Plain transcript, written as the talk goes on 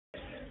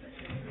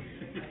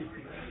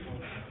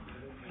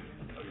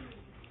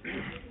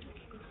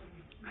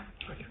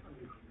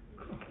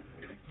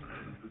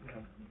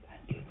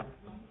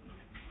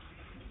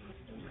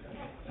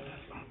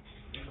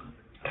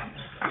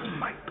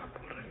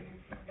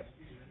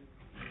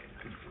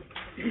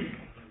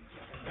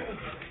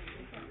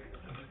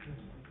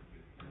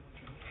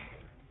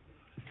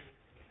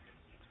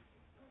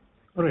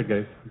All right,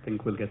 guys, I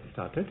think we'll get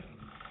started.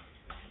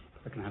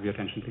 If I can have your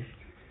attention,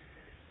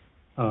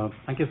 please.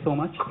 Thank you so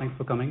much. Thanks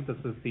for coming. This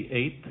is the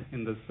 8th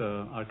in this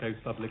Archives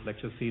Public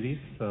Lecture series.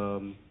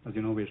 As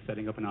you know, we're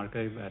setting up an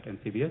archive at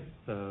NCBS,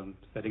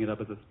 setting it up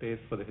as a space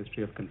for the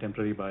history of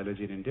contemporary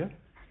biology in India,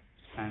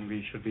 and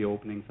we should be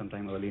opening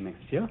sometime early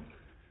next year.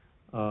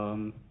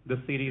 This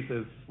series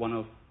is one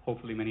of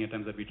hopefully many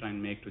attempts that we try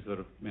and make to sort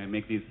of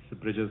make these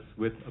bridges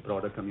with a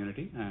broader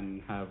community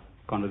and have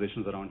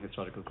conversations around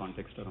historical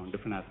context around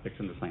different aspects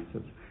in the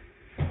sciences.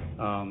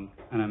 And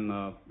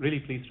I'm really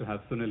pleased to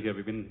have Sunil here.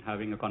 We've been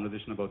having a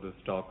conversation about this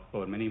talk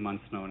for many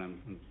months now, and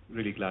I'm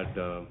really glad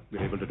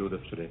we're able to do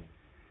this today.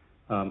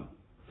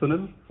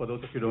 Sunil, for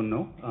those of you who don't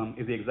know,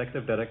 is the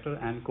Executive Director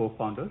and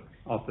co-founder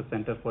of the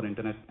Center for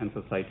Internet and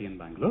Society in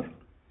Bangalore.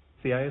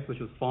 CIS, which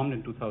was formed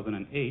in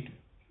 2008,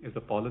 is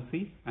a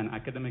policy and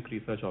academic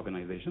research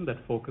organization that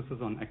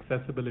focuses on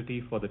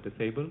accessibility for the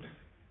disabled,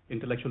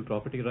 intellectual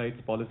property rights,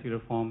 policy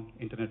reform,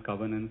 internet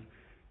governance,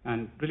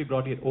 and really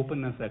broadly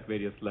openness at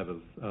various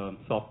levels,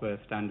 software,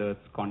 standards,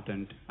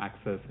 content,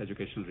 access,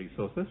 educational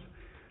resources.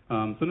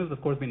 Sunil has, of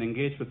course, been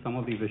engaged with some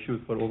of these issues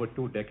for over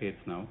 2 decades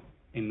now.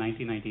 In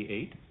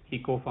 1998, he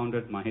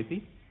co-founded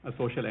Mahiti, a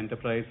social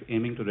enterprise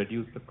aiming to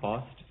reduce the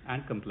cost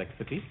and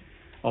complexity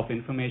of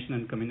information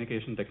and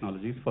communication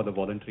technologies for the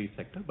voluntary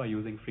sector by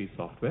using free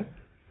software.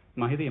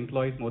 Mahiti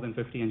employs more than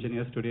 50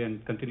 engineers today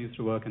and continues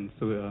to work, and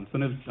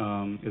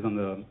Sunil is on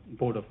the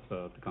board of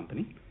the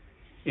company.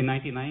 In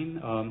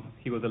 1999,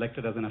 he was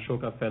elected as an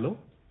Ashoka Fellow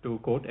to,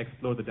 quote,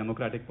 explore the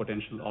democratic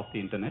potential of the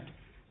internet,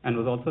 and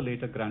was also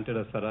later granted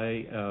a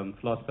Sarai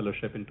Floss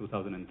Fellowship in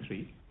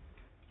 2003.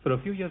 For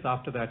a few years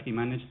after that, he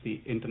managed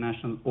the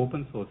International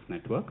Open Source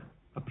Network,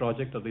 a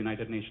project of the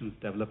United Nations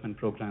Development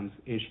Programme's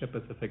Asia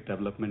Pacific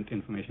Development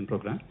Information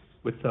Program,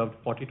 which served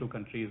 42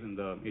 countries in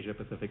the Asia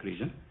Pacific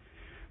region.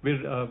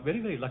 We're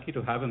very, very lucky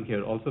to have him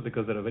here also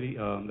because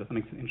there's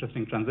some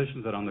interesting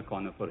transitions around the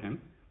corner for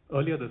him.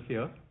 Earlier this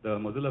year, the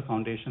Mozilla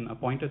Foundation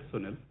appointed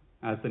Sunil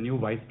as the new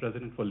Vice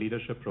President for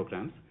Leadership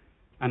Programs,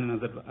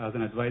 and as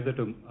an advisor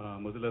to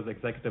Mozilla's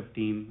executive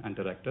team and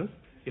directors.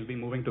 He'll be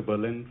moving to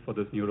Berlin for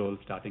this new role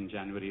starting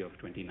January of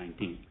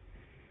 2019.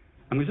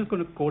 And we're just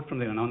going to quote from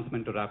the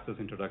announcement to wrap this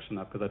introduction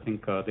up, because I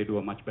think they do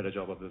a much better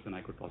job of this than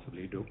I could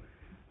possibly do.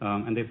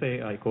 And they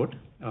say, I quote,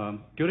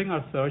 during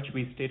our search,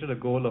 we stated a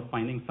goal of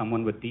finding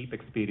someone with deep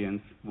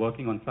experience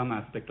working on some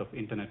aspect of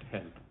internet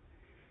health,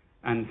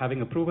 and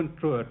having a proven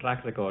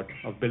track record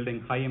of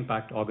building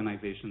high-impact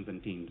organizations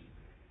and teams.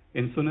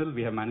 In Sunil,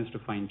 we have managed to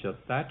find just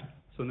that.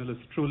 Sunil is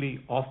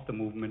truly of the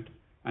movement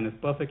and is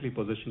perfectly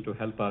positioned to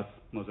help us,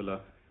 Mozilla,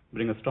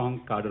 bring a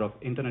strong cadre of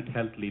internet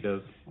health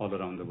leaders all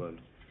around the world.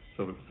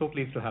 So we're so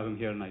pleased to have him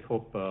here, and I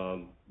hope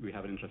we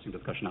have an interesting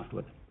discussion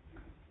afterwards.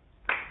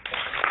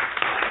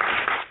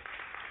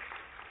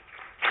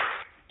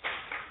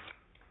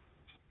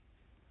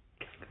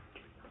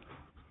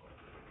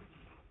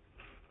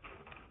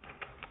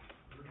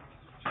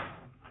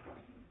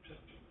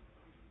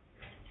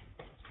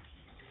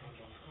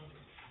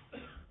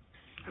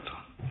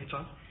 It's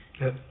on?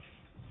 Yeah.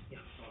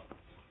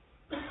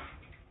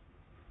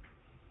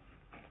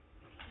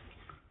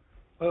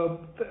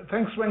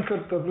 Thanks,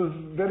 Venkat. That was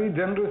very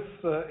generous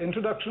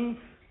introduction.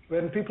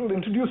 When people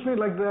introduce me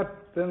like that,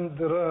 then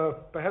there are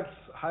perhaps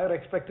higher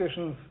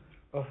expectations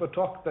of a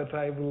talk that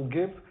I will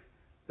give.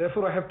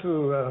 Therefore, I have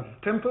to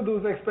temper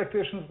those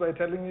expectations by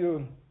telling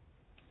you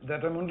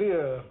that I'm only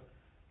a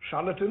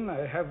charlatan.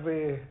 I have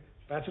a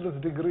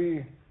bachelor's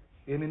degree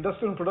in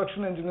industrial and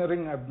production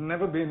engineering. I've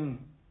never been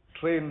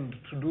trained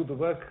to do the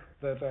work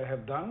that I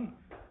have done.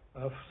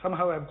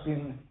 Somehow I've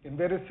been in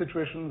various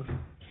situations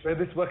where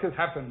this work has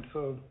happened.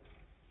 So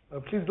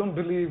please don't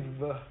believe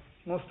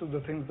most of the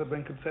things that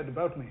Venkat said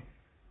about me.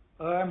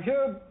 I'm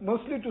here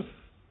mostly to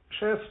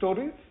share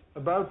stories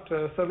about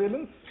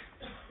surveillance.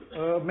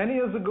 Many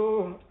years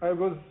ago, I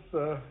was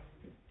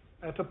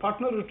at a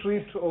partner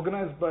retreat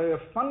organized by a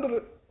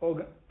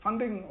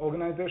funding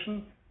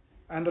organization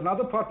and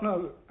another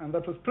partner, and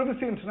that was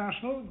Privacy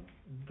International.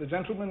 The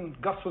gentleman,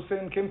 Gus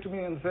Hussain, came to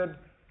me and said,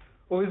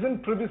 oh,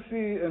 isn't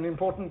privacy an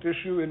important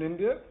issue in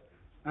India?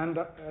 And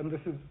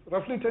this is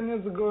roughly 10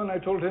 years ago, and I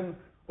told him,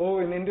 oh,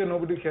 in India,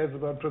 nobody cares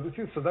about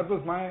privacy. So that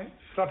was my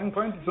starting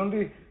point. It's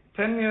only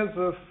 10 years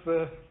of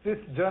this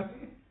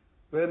journey,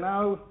 where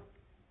now,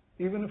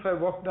 even if I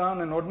walk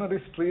down an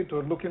ordinary street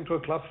or look into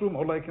a classroom,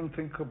 all I can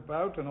think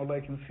about and all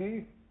I can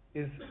see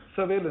is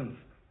surveillance.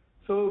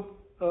 So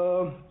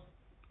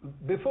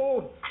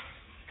before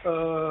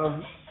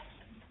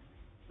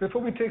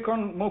we take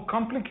on more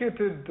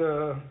complicated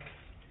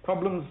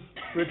problems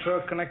which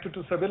are connected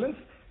to surveillance,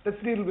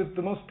 let's deal with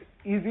the most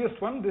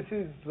easiest one. This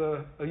is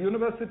a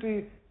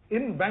university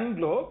in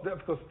Bangalore.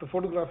 Of course, the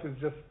photograph is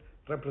just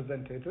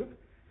representative.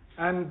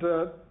 And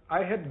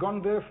I had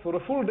gone there for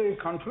a full-day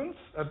conference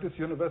at this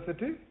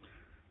university.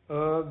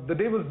 The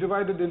day was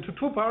divided into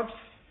 2 parts.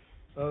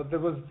 There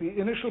was the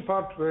initial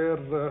part where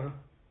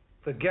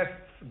the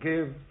guests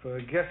gave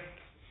guest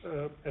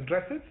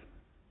addresses,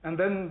 and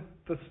then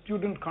the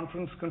student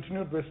conference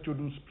continued where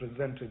students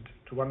presented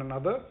to one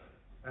another.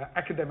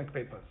 academic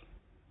papers.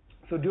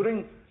 So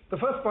during the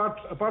first part,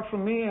 apart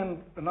from me and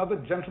another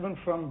gentleman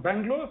from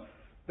Bangalore,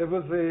 there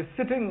was a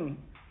sitting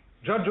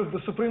judge of the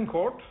Supreme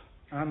Court,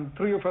 and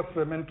 3 of us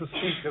were meant to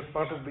speak as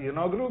part of the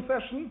inaugural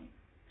session.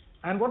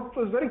 And what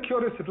was very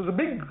curious, it was a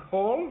big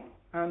hall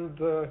and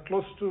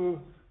close to,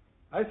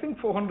 I think,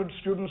 400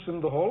 students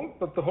in the hall,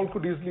 but the hall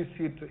could easily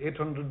seat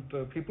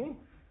 800 people.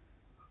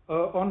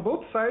 On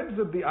both sides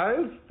of the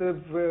aisles, there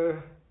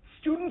were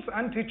students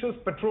and teachers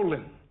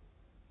patrolling.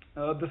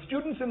 The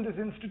students in this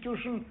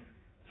institution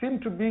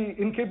seemed to be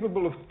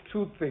incapable of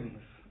 2 things.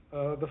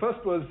 The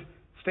first was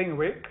staying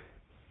awake,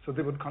 so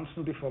they would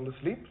constantly fall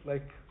asleep,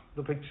 like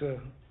the picture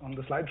on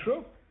the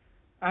slideshow.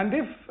 And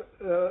if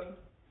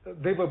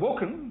they were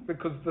woken,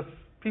 because the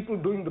people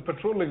doing the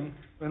patrolling,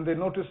 when they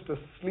noticed a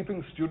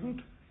sleeping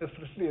student,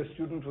 especially a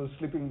student who was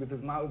sleeping with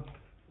his mouth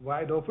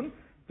wide open,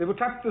 they would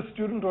tap the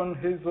student on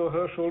his or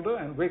her shoulder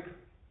and wake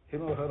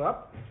him or her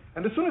up.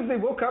 And as soon as they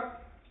woke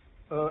up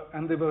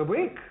and they were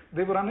awake,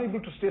 they were unable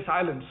to stay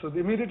silent. So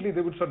immediately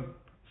they would start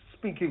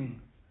speaking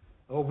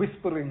or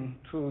whispering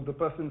to the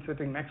person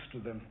sitting next to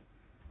them.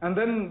 And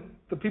then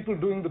the people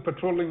doing the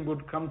patrolling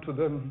would come to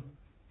them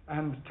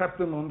and tap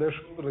them on their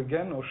shoulder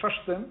again or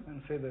shush them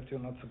and say that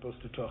you're not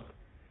supposed to talk.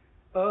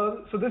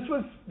 So this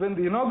was when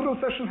the inaugural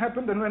session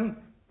happened, and when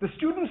the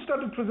students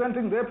started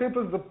presenting their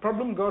papers, the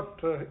problem got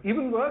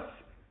even worse.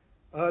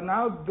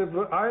 Now there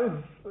were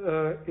aisles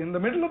in the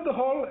middle of the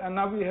hall, and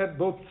now we had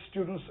both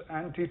students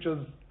and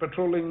teachers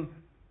patrolling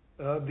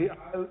the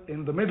aisle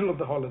in the middle of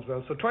the hall as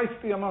well. So twice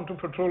the amount of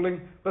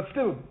patrolling, but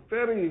still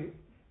very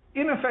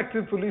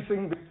ineffective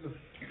policing, because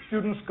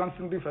students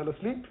constantly fell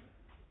asleep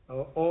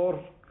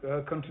or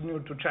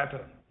continued to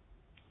chatter.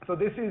 So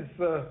this is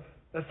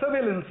a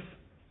surveillance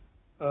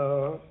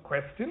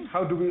question.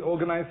 How do we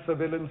organize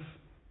surveillance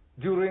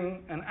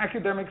during an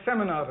academic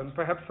seminar? And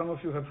perhaps some of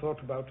you have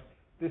thought about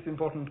this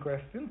important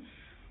question.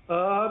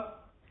 The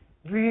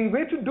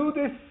way to do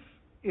this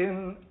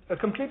in a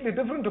completely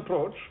different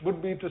approach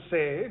would be to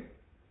say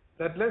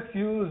that let's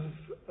use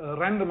a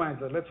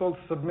randomizer. Let's all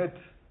submit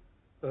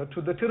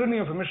to the tyranny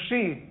of a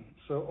machine.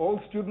 So all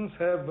students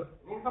have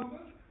roll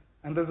numbers,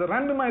 and there's a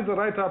randomizer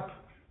right up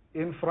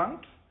in front.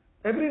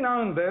 Every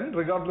now and then,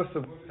 regardless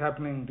of what's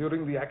happening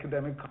during the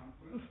academic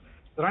conference,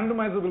 the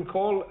randomizer will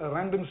call a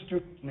random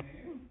student's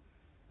name,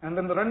 and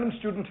then the random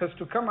student has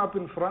to come up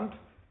in front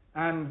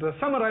and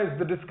summarize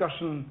the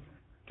discussion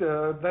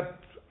that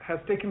has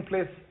taken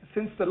place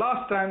since the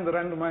last time the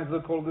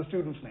randomizer called the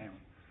student's name.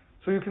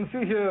 So you can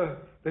see here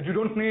that you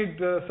don't need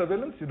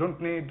surveillance, you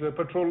don't need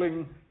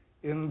patrolling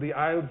in the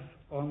aisles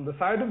on the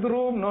side of the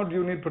room, nor do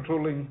you need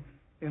patrolling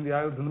in the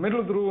aisles in the middle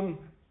of the room.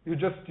 You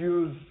just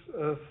use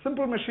a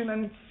simple machine,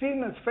 and it's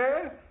seen as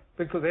fair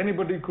because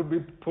anybody could be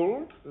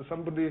pulled.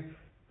 Somebody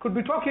could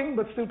be talking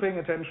but still paying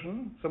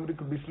attention. Somebody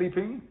could be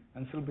sleeping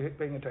and still be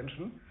paying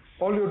attention.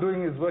 All you're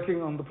doing is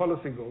working on the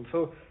policy goal.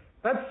 So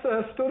that's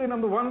story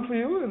number 1 for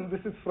you, and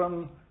this is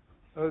from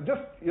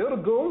just a year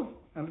ago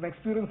and an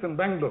experience in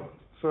Bangalore.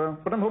 So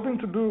what I'm hoping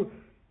to do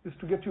is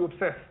to get you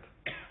obsessed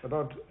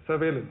about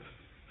surveillance.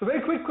 So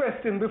very quick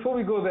question before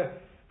we go there.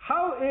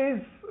 How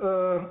is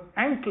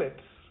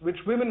anklets, which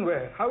women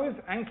wear, how is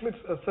anklets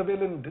a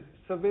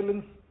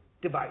surveillance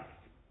device?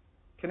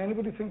 Can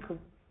anybody think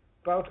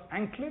about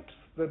anklets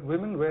that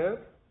women wear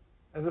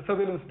as a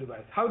surveillance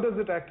device? How does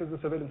it act as a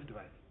surveillance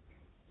device?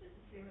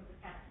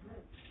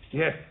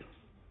 Yes.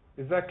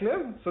 Is that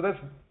clear? So that's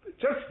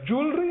just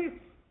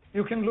jewelry.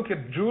 You can look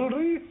at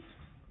jewelry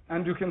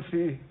and you can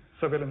see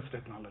surveillance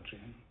technology.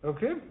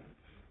 Okay?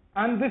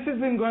 And this has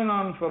been going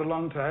on for a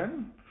long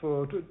time,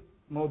 for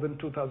more than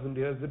 2,000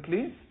 years at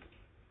least.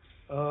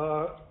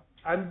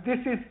 And this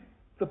is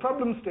the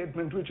problem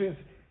statement, which is,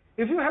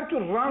 if you have to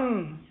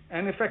run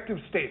an effective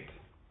state,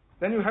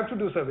 then you have to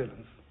do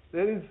surveillance.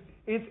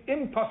 It's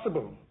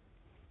impossible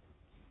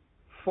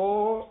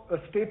for a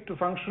state to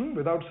function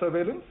without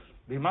surveillance.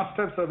 We must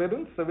have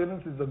surveillance.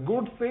 Surveillance is a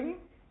good thing,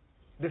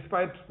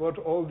 despite what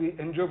all the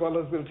NGO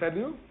ballers will tell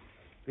you.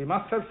 We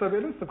must have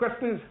surveillance. The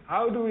question is,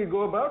 how do we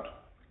go about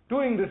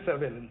doing this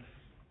surveillance?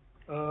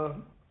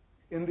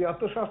 In the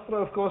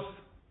Arthashastra, of course,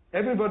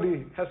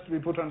 everybody has to be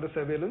put under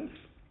surveillance,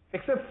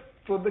 except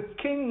for the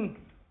king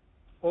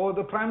or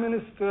the prime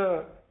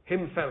minister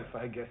himself,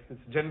 I guess.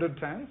 It's gendered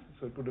times,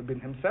 so it would have been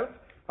himself.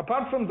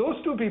 Apart from those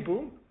 2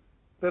 people,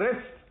 the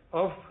rest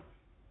of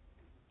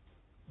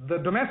the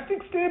domestic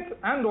states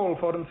and all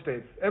foreign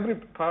states, every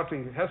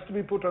party has to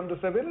be put under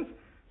surveillance.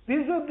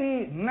 These are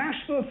the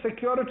national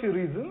security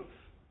reasons,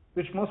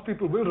 which most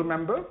people will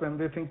remember when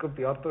they think of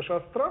the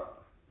Arthashastra,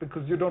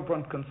 because you don't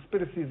want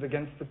conspiracies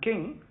against the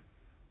king,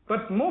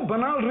 but more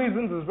banal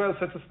reasons as well,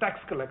 such as tax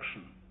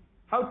collection.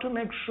 How to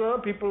make sure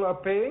people are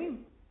paying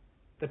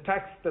the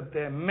tax that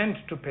they're meant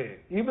to pay,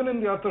 even in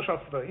the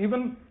Arthashastra.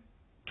 Even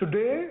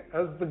today,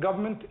 as the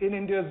government in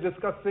India is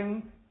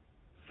discussing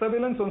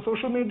surveillance on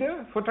social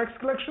media for tax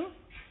collection,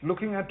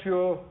 looking at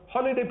your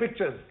holiday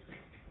pictures.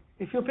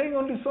 If you're paying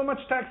only so much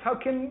tax, how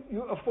can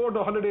you afford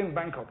a holiday in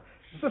Bangkok?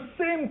 It's the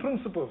same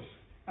principle.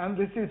 And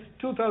this is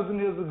 2,000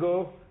 years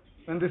ago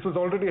when this was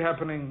already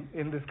happening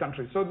in this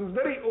country. So this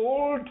very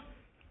old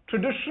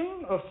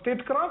tradition of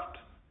statecraft,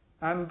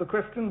 and the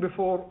question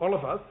before all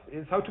of us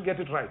is how to get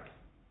it right.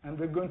 And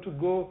we're going to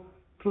go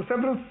through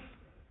several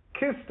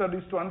case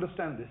studies to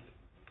understand this.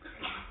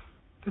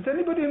 Does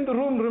anybody in the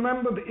room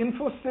remember the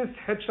Infosys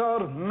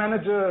HR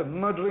manager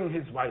murdering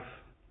his wife?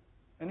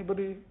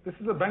 Anybody? This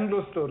is a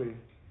Bangalore story.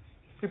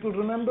 People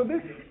remember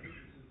this?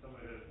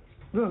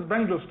 This is a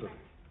Bangalore story.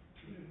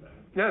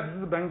 Yeah, this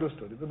is a Bangalore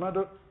story. The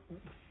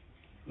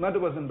murder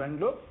was in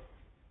Bangalore.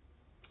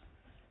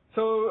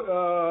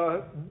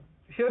 So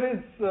here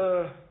is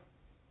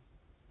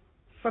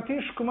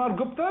Satish Kumar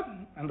Gupta,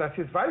 and that's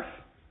his wife.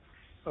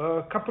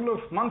 A couple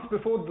of months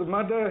before the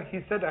murder, he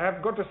said, I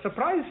have got a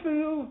surprise for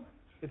you.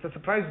 It's a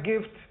surprise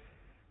gift.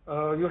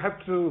 I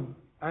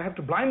have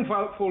to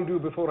blindfold you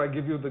before I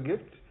give you the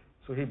gift.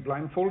 So he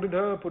blindfolded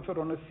her, put her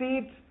on a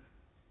seat,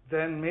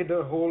 then made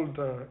her hold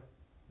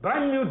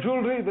brand new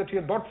jewelry that he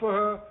had bought for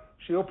her.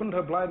 She opened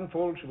her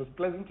blindfold. She was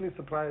pleasantly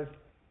surprised.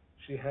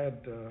 She had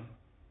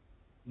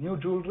new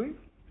jewelry.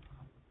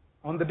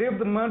 On the day of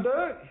the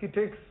murder, he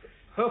takes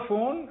her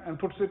phone and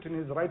puts it in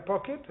his right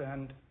pocket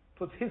and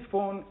puts his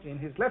phone in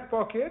his left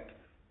pocket.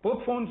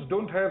 Both phones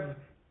don't have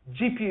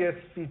GPS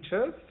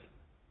features.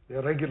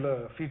 They're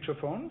regular feature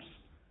phones.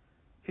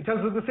 He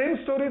tells her the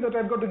same story, that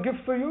I've got a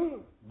gift for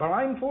you,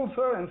 blindfolds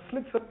her and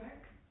slits her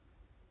neck.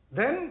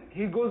 Then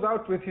he goes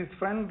out with his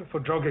friend for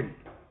jogging.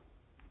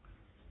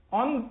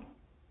 On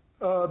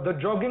the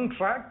jogging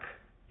track,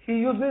 he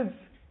uses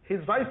his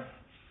wife's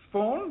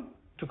phone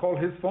to call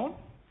his phone,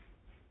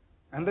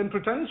 and then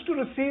pretends to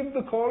receive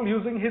the call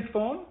using his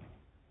phone,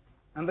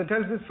 and then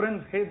tells his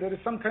friends, hey, there is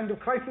some kind of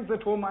crisis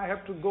at home, I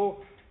have to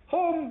go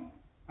home.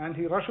 And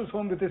he rushes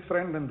home with his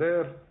friend, and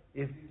there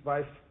is his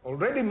wife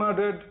already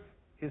murdered.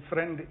 His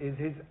friend is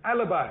his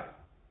alibi.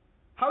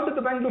 How did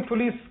the Bangalore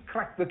police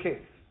crack the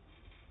case?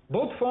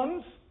 Both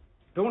phones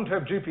don't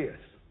have GPS.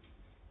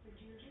 The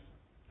jewelry?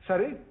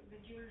 Sorry? The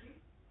jewelry?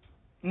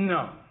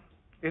 No.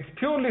 It's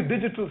purely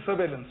digital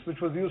surveillance which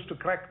was used to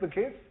crack the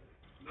case.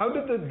 How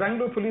did the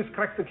Bangalore police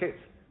crack the case?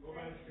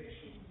 Mobile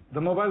stations.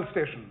 The mobile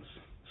stations.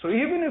 So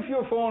even if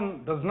your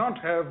phone does not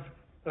have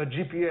a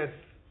GPS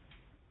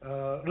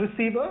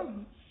receiver,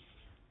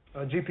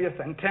 a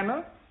GPS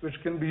antenna, which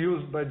can be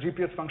used by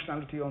GPS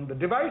functionality on the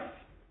device,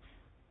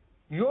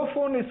 your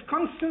phone is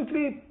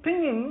constantly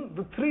pinging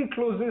the 3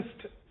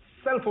 closest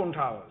cell phone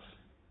towers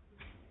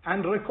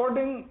and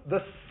recording the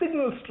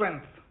signal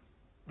strength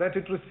that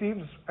it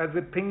receives as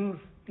it pings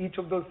each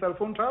of those cell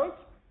phone towers.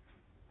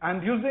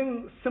 And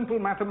using simple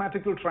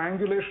mathematical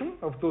triangulation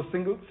of those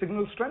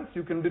signal strengths,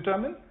 you can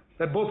determine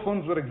that both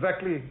phones were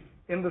exactly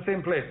in the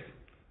same place.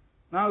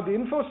 Now, the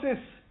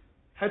Infosys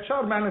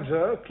HR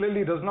manager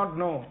clearly does not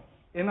know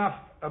enough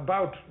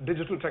about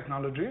digital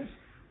technologies,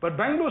 but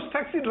Bangalore's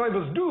taxi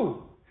drivers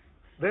do.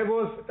 There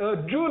was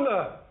a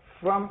jeweler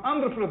from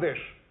Andhra Pradesh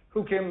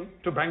who came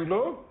to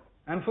Bangalore,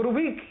 and for a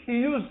week he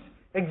used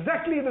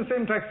exactly the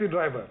same taxi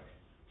driver.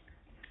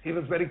 He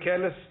was very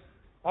careless.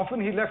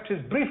 Often he left his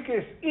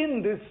briefcase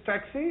in this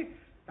taxi,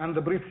 and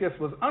the briefcase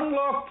was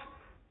unlocked.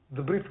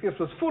 The briefcase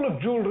was full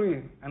of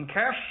jewelry and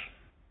cash.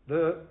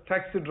 The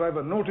taxi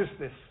driver noticed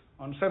this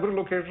on several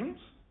occasions.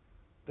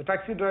 The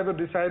taxi driver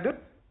decided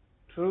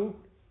to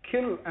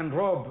kill and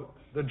rob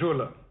the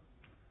jeweler.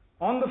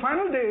 On the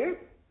final day,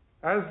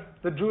 as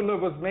the jeweler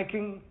was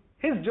making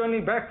his journey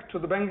back to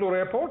the Bangalore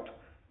airport,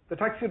 the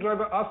taxi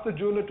driver asked the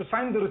jeweler to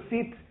sign the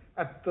receipt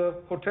at the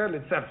hotel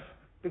itself,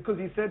 because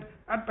he said,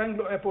 at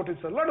Bangalore airport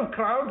it's a lot of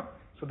crowd,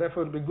 so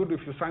therefore it'll be good if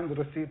you sign the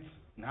receipts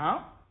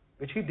now,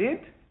 which he did.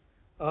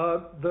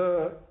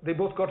 They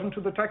both got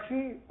into the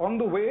taxi. On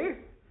the way,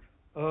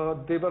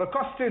 they were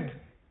accosted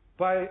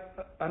by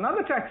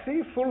another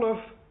taxi full of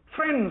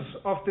friends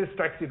of this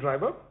taxi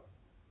driver,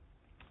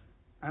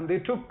 and they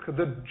took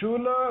the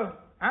jeweler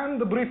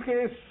and the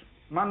briefcase,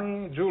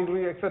 money,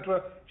 jewelry,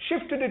 etc.,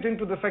 shifted it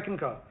into the second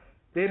car.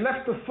 They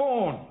left the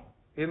phone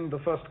in the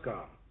first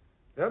car.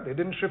 Yeah, they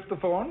didn't shift the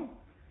phone.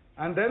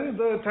 And then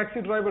the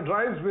taxi driver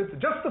drives with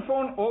just the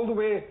phone all the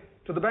way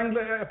to the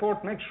Bangalore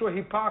airport, makes sure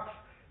he parks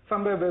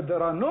somewhere where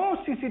there are no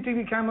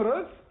CCTV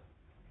cameras,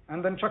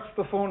 and then chucks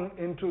the phone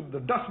into the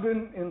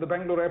dustbin in the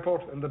Bangalore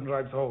airport and then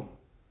drives home.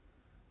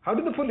 How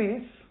did the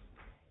police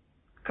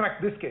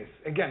crack this case?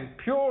 Again,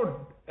 pure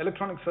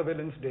electronic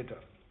surveillance data.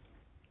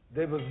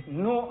 There was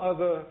no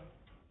other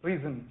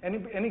reason.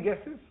 Any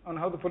guesses on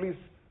how the police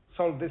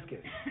solved this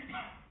case?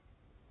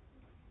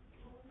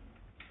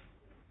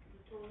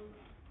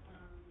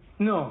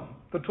 No,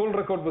 the toll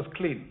record was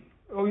clean.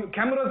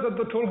 Cameras at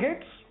the toll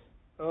gates?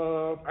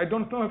 I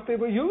don't know if they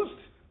were used,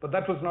 but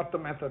that was not the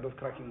method of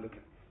cracking the case.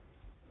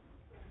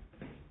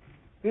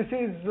 This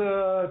is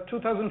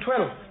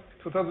 2012.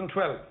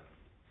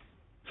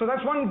 So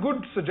that's one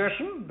good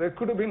suggestion. There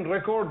could have been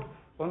record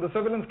on the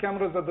surveillance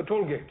cameras at the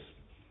toll gates.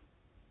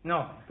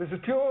 No, this is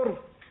pure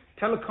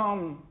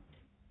telecom.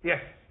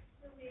 Yes?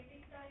 The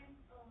waiting time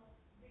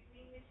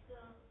between which the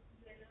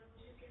dweller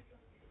shifted from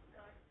this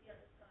car to the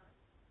other car,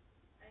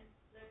 and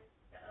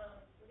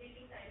the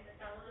waiting time, the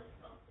towers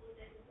of both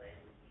the mobile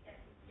would be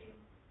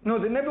No,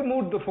 they never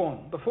moved the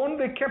phone. The phone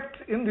they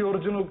kept in the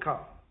original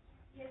car.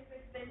 Yes,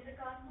 but when the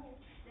car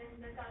moved,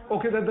 then the car...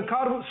 Okay, that the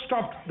car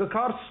stopped. The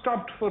car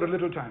stopped for a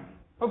little time.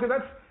 Okay,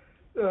 that's...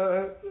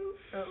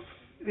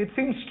 it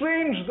seems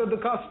strange that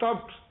the car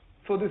stopped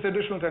for this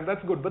additional time.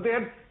 That's good. But they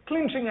had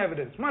clinching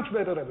evidence, much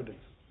better evidence,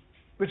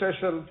 which I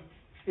shall,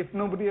 if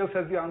nobody else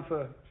has the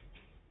answer,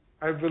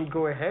 I will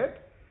go ahead.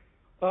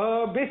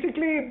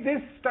 Basically,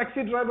 this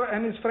taxi driver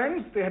and his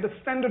friends, they had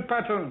a standard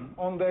pattern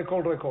on their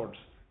call records.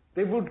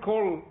 They would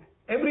call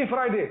every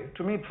Friday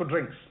to meet for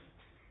drinks.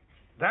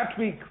 That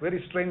week,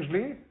 very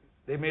strangely,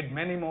 they made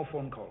many more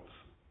phone calls,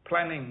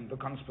 planning the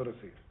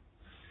conspiracy.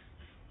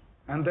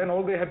 And then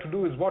all they had to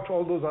do is watch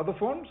all those other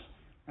phones,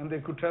 and they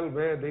could tell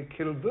where they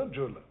killed the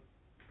jeweler.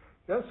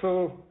 Yeah,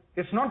 so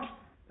it's not,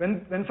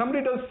 when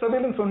somebody does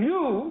surveillance on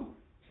you,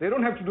 they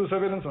don't have to do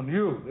surveillance on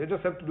you. They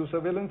just have to do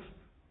surveillance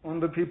on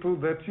the people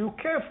that you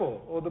care for,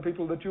 or the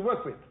people that you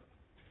work with.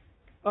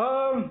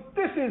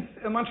 This is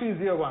a much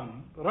easier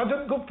one.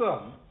 Rajat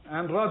Gupta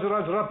and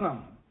Rajaraj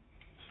Ratnam.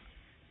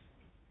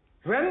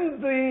 When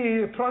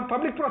the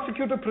public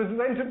prosecutor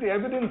presented the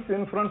evidence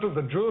in front of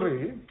the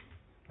jury,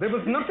 there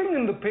was nothing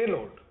in the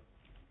payload.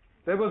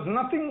 There was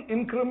nothing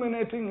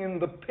incriminating in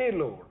the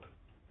payload.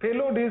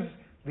 Payload is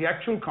the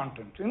actual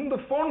content. In the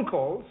phone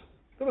calls,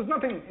 there was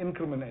nothing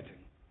incriminating.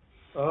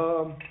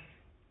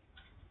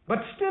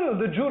 But still,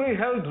 the jury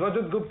held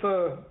Rajat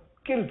Gupta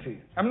guilty.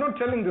 I'm not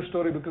telling this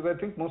story because I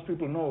think most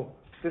people know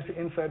this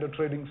insider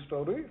trading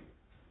story.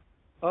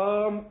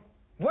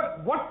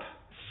 What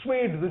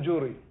swayed the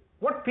jury?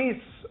 What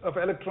piece of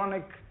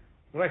electronic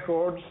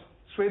records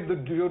swayed the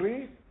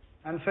jury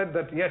and said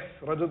that, yes,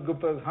 Rajat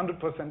Gupta is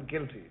 100%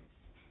 guilty?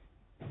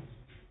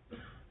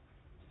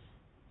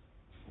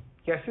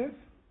 Guesses?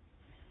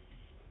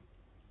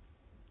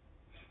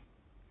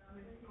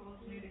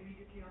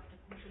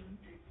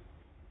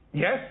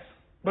 Yes,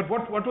 but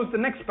what was the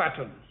next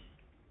pattern?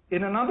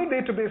 In another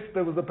database,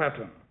 there was a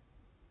pattern.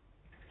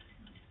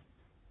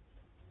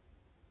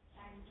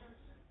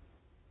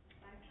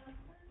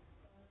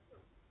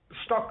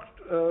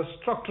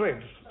 Stock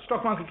trades,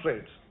 stock market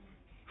trades.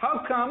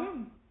 How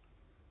come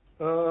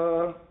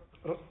Rajaraj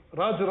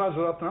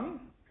Ratnam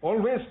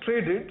always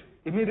traded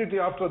immediately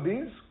after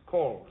these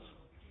calls?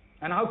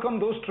 And how come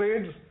those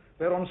trades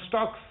were on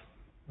stocks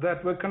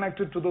that were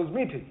connected to those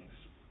meetings?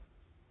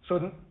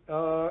 So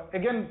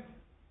again,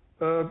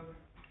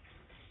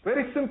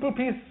 very simple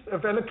piece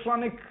of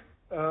electronic,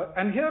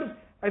 and here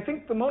I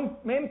think the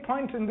main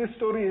point in this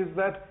story is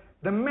that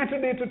the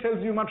metadata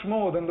tells you much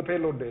more than the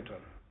payload data.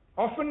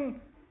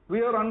 Often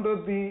we are under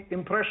the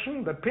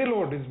impression that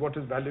payload is what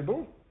is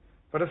valuable,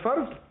 but as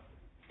far as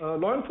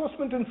law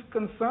enforcement is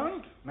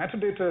concerned,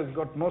 metadata has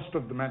got most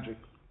of the magic.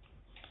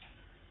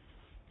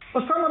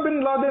 Osama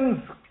bin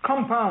Laden's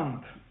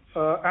compound,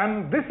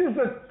 and this is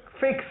a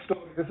fake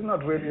story, this is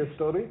not really a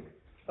story,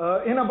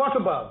 in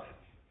Abbottabad.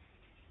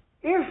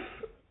 If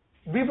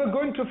we were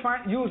going to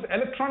use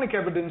electronic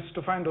evidence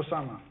to find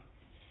Osama,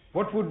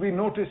 what would we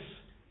notice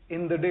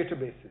in the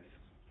databases?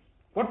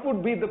 What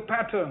would be the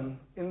pattern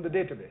in the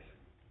database?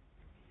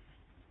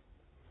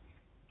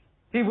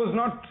 He was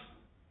not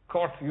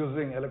caught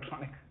using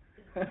electronic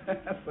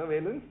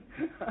surveillance.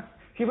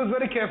 He was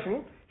very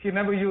careful. He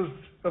never used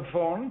a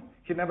phone.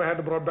 He never had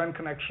a broadband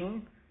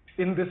connection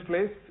in this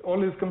place.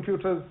 All his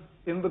computers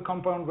in the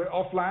compound were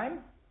offline.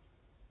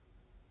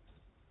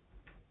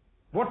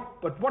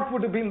 But what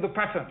would have been the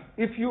pattern?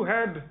 If you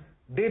had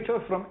data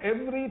from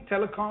every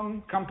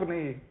telecom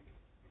company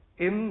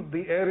in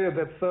the area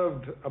that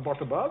served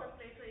Abbottabad.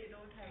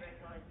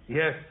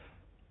 Yes.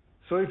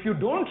 So if you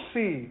don't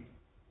see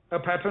a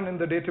pattern in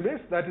the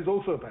database, that is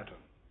also a pattern.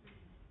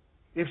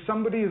 If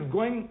somebody is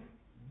going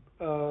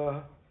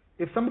dark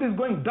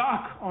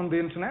on the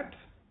internet,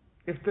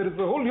 if there is a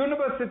whole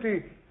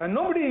university and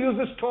nobody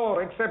uses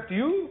Tor except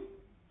you,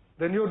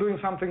 then you're doing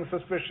something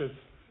suspicious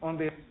on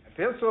the internet.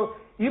 Yeah? So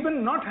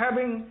even not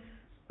having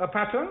a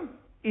pattern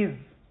is,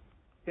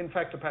 in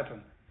fact, a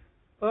pattern.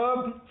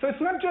 So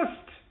it's not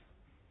just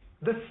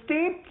the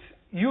state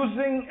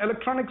using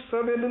electronic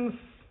surveillance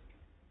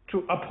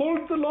to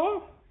uphold the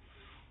law.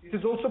 It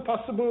is also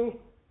possible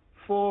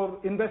for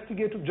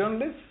investigative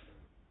journalists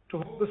to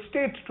hold the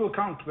state to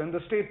account when the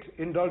state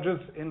indulges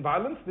in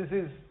violence. This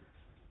is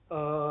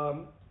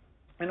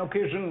an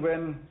occasion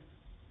when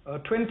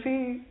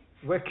 20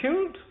 were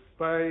killed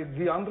by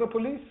the Andhra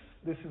police.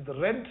 This is the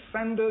Red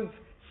Sanders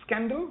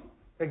scandal.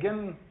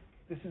 Again,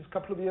 this is a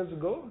couple of years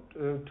ago,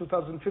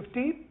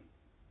 2015.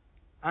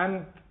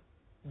 And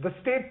the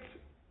state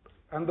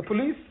and the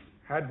police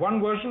had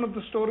one version of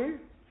the story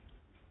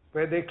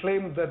where they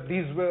claimed that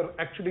these were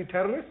actually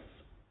terrorists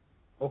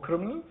or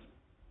criminals.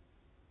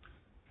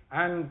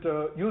 And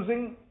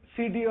using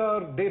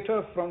CDR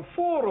data from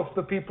 4 of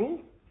the people,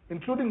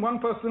 including one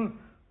person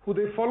who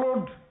they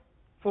followed,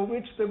 for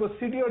which there was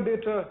CDR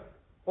data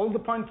all the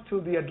points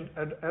to the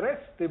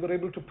arrest, they were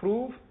able to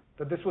prove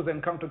that this was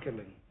encounter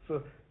killing.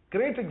 So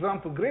great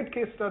example, great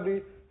case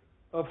study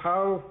of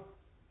how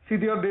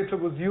CDR data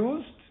was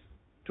used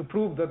to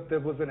prove that there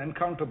was an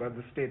encounter by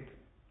the state.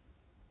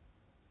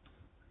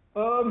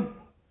 So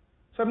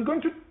I'm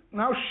going to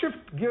now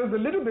shift gears a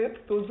little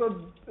bit. Those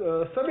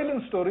are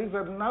surveillance stories.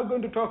 I'm now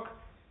going to talk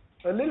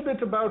a little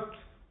bit about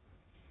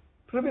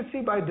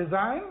privacy by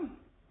design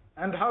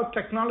and how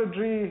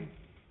technology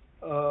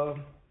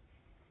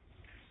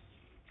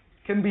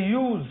can be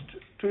used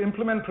to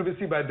implement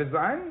privacy by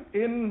design.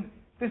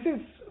 This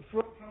is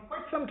from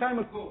quite some time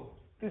ago.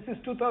 This is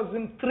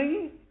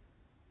 2003,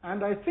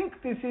 and I think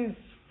this is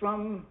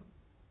from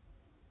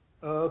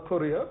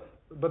Korea,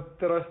 but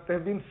there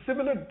have been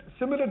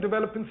similar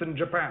developments in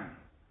Japan.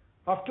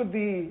 After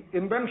the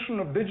invention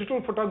of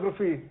digital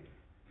photography,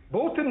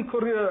 both in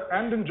Korea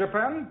and in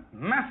Japan,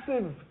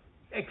 massive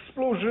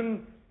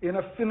explosion in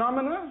a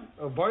phenomena,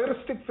 a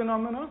voyeuristic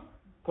phenomena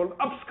called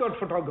upskirt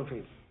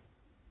photography.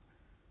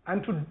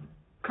 And to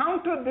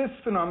counter this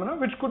phenomena,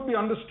 which could be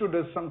understood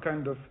as some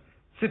kind of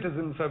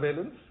citizen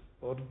surveillance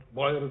or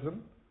voyeurism,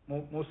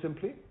 more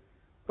simply,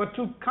 but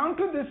to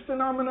counter this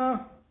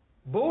phenomena,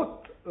 both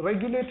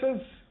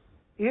regulators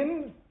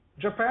in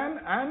Japan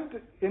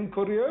and in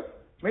Korea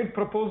made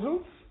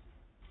proposals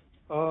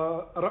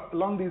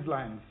along these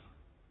lines.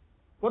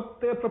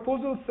 What their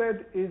proposal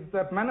said is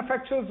that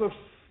manufacturers of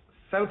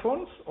cell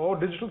phones or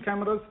digital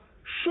cameras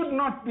should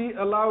not be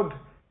allowed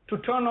to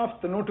turn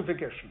off the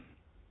notification.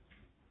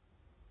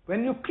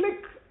 When you click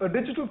a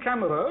digital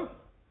camera,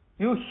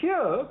 you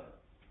hear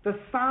the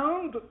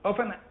sound of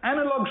an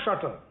analog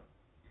shutter.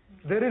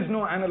 There is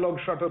no analog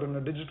shutter in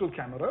a digital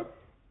camera.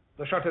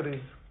 The shutter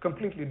is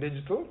completely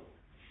digital.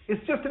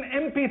 It's just an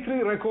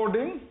MP3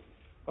 recording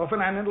of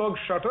an analog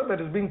shutter that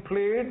is being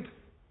played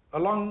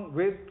along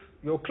with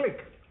your click.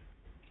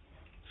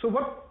 So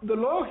what the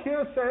law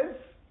here says,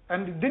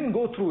 and it didn't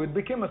go through, it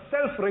became a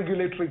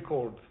self-regulatory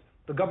code.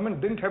 The government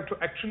didn't have to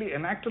actually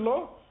enact a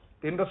law.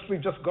 The industry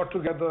just got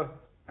together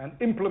and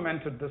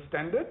implemented the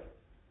standard.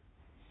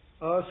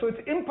 So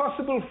it's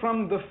impossible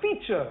from the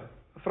feature,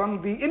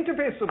 from the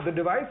interface of the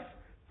device,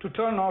 to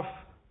turn off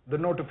the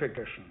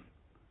notification,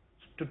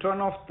 to turn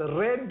off the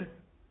red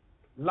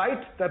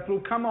light that will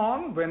come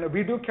on when a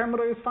video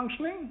camera is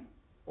functioning,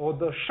 or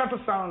the shutter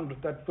sound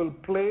that will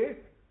play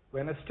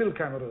when a still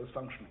camera is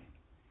functioning.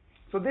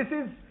 So this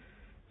is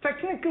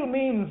technical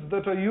means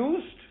that are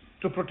used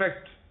to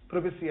protect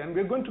privacy, and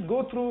we're going to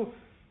go through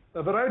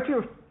a variety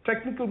of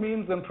technical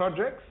means and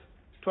projects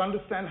to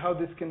understand how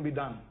this can be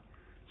done.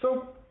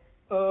 So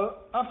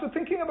after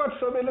thinking about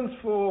surveillance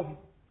for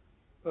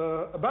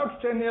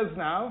about 10 years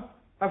now,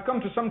 I've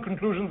come to some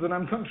conclusions, and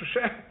I'm going to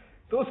share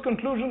those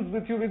conclusions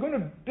with you. We're going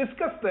to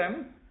discuss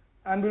them,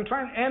 and we'll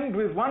try and end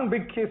with one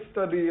big case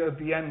study at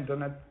the end,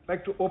 and I'd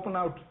like to open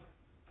out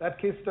that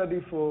case study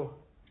for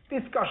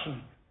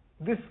discussion.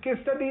 This case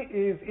study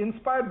is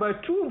inspired by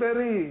two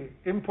very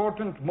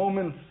important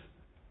moments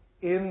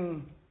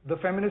in the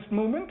feminist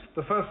movement.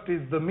 The first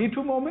is the Me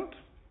Too movement,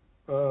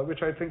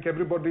 which I think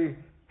everybody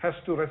has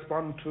to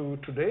respond to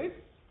today.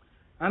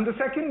 And the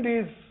second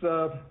is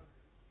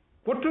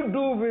what to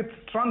do with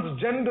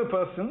transgender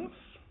persons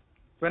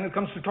when it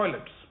comes to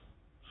toilets.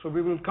 So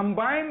we will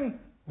combine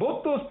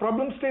both those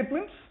problem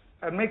statements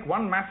and make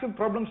one massive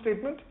problem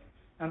statement,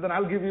 and then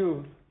I'll give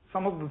you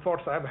some of the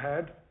thoughts I've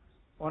had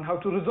on how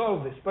to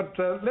resolve this. But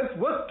let's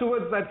work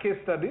towards that case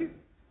study.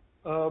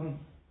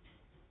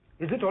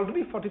 Is it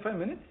already 45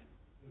 minutes?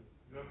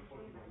 You have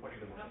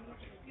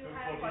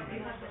 45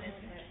 minutes.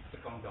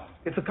 It's a countdown.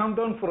 It's a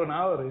countdown for an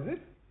hour, is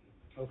it?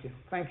 Okay,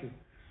 thank you.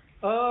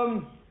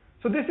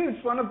 So this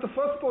is one of the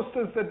first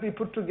posters that we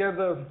put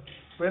together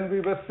when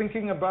we were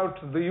thinking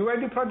about the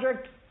UID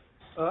project.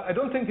 I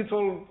don't think it's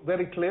all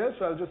very clear,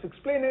 so I'll just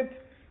explain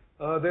it.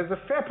 There's a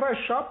fair price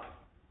shop,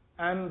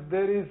 and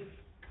there is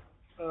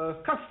a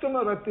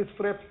customer at this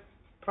fair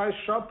price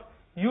shop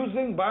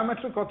using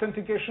biometric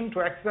authentication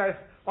to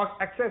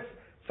access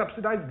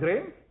subsidized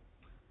grain.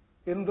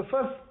 In the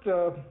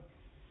first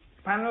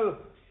panel,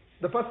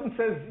 the person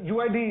says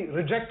UID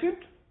rejected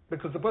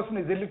because the person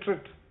is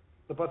illiterate,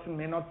 the person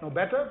may not know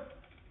better,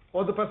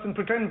 or the person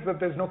pretends that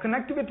there's no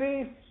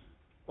connectivity,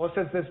 or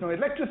says there's no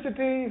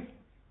electricity,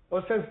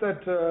 or says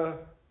that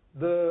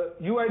the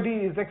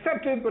UID is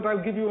accepted, but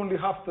I'll give you only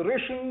half the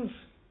rations.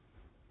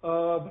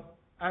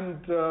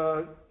 And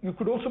you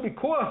could also be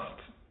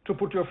coerced to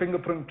put your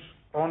fingerprint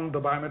on the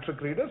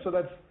biometric reader. So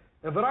that's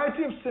a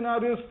variety of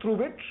scenarios through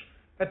which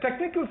a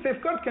technical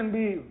safeguard can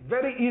be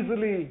very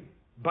easily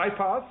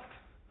bypassed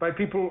by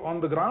people on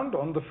the ground,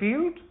 on the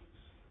field.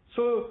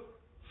 So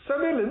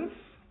surveillance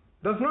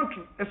does not,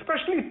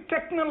 especially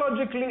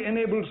technologically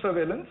enabled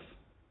surveillance,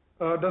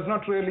 does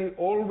not really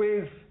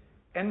always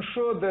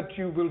ensure that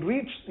you will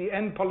reach the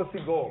end policy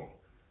goal.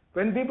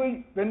 When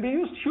we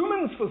used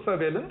humans for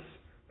surveillance,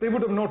 they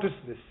would have noticed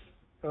this.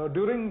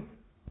 During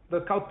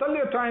the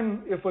Kautalya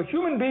time, if a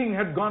human being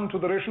had gone to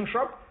the ration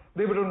shop,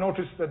 they would have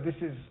noticed that this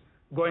is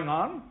going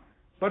on.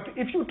 But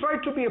if you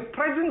try to be a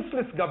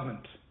presenceless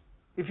government,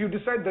 if you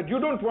decide that you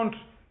don't want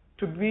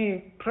to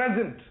be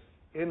present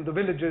in the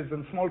villages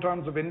and small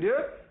towns of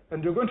India,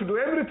 and you're going to do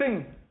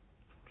everything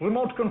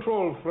remote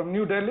control from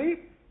New Delhi,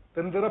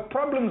 then there are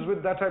problems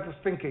with that type of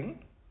thinking,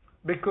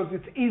 because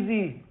it's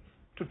easy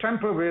to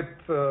tamper with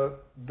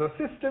the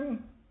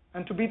system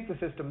and to beat the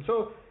system.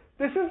 So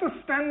this is the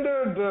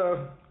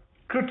standard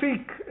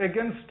critique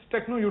against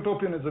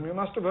techno-utopianism. You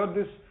must have heard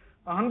this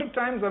 100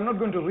 times. I'm not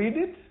going to read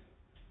it.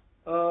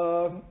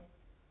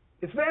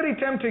 It's very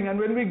tempting, and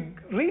when we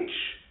reach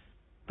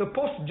the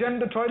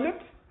post-gender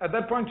toilet, at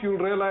that point you'll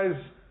realize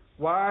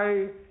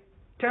why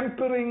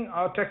tempering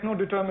our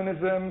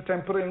techno-determinism,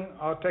 tempering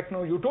our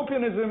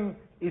techno-utopianism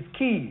is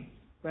key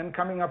when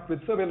coming up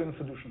with surveillance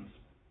solutions.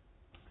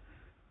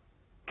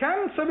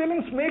 Can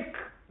surveillance make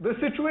the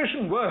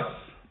situation worse?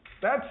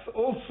 That's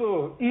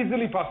also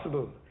easily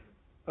possible.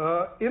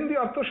 In the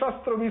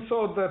Arthashastra, we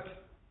saw that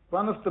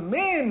one of the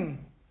main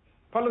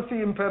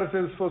policy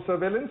imperatives for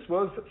surveillance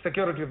was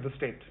security of the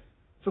state.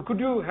 So could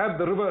you have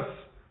the reverse?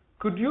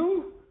 Could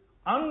you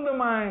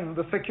undermine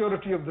the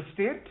security of the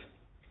state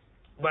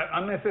by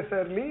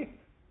unnecessarily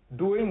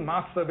doing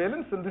mass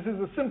surveillance? And this is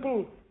a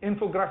simple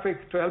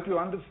infographic to help you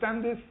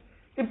understand this.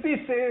 If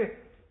we say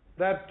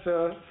that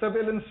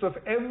surveillance of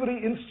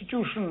every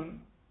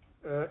institution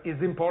is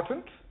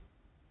important,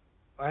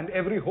 and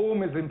every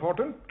home is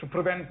important to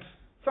prevent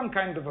some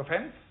kind of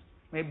offense,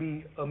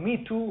 maybe a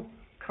Me Too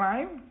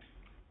crime,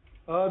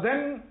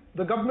 then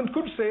the government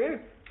could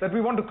say that we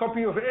want a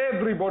copy of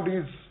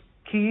everybody's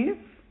keys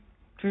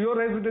to your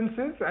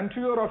residences and to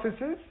your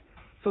offices,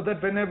 so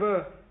that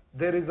whenever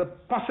there is a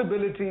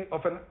possibility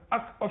of an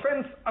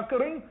offense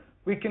occurring,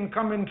 we can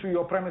come into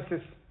your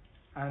premises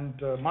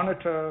and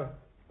monitor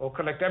or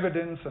collect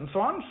evidence and so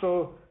on.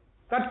 So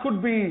that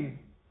could be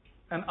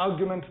an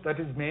argument that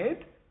is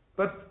made.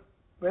 But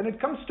when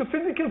it comes to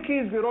physical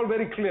keys, we're all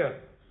very clear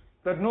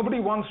that nobody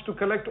wants to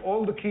collect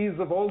all the keys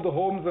of all the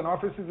homes and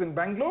offices in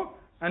Bangalore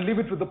and leave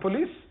it with the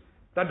police.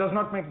 That does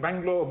not make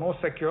Bangalore more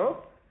secure.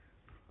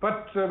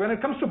 But when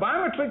it comes to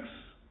biometrics,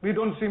 we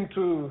don't seem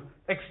to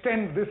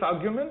extend this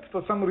argument.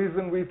 For some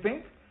reason, we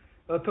think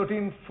a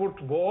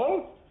 13-foot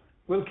wall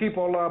will keep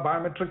all our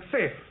biometrics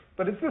safe.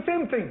 But it's the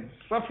same thing.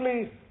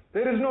 Roughly,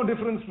 there is no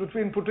difference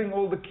between putting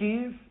all the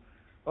keys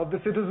of the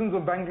citizens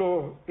of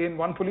Bangalore in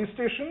one police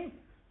station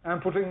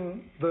and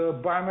putting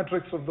the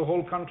biometrics of the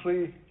whole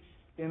country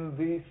in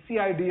the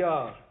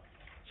CIDR.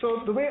 So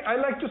the way I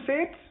like to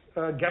say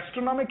it,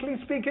 gastronomically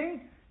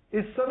speaking,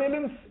 is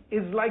surveillance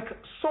is like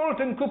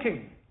salt in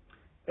cooking.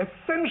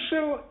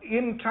 Essential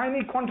in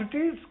tiny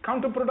quantities,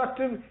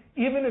 counterproductive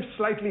even if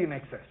slightly in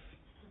excess.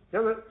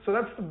 Yeah, so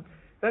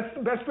that's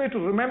the best way to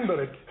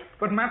remember it.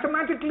 But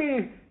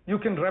mathematically, you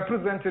can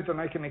represent it and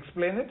I can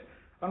explain it.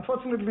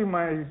 Unfortunately,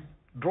 my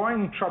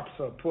drawing chops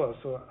are poor,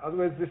 so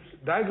otherwise this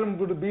diagram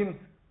would have been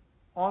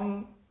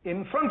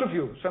in front of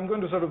you. So I'm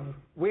going to sort of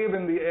wave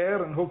in the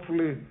air and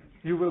hopefully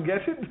you will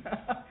get it.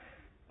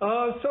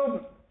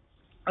 So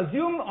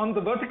assume on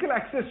the vertical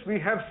axis we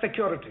have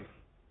security.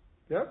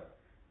 Yeah?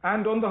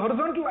 And on the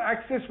horizontal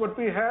axis what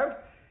we have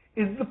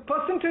is the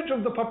percentage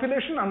of the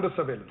population under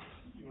surveillance.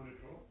 You want to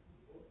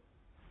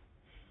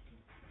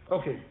draw?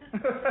 Okay.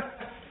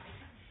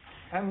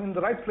 I'm in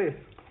the right place.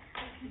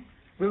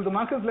 Will the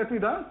markers let me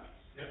down?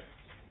 Yes.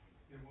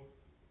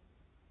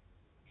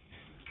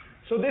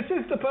 So this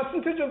is the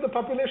percentage of the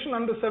population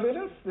under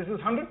surveillance. This is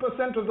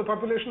 100% of the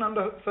population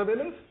under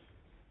surveillance.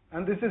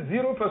 And this is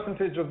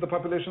 0% of the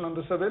population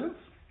under surveillance.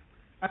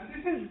 And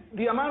this is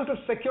the amount of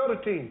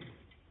security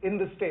in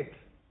the state.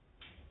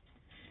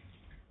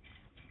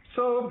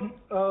 So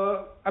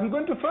I'm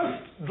going to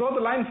first draw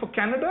the line for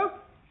Canada,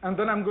 and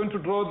then I'm going to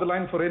draw the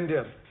line for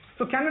India.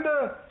 So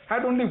Canada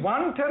had only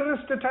one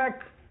terrorist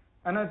attack,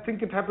 and I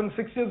think it happened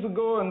 6 years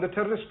ago, and the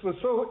terrorist was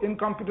so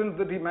incompetent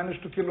that he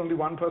managed to kill only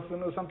one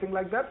person or something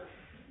like that.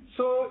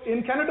 So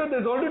in Canada,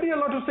 there's already a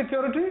lot of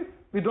security.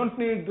 We don't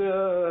need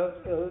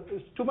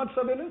too much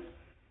surveillance.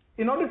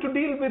 In order to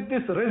deal with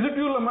this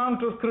residual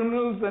amount of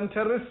criminals and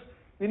terrorists,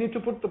 we need to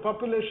put the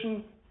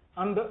population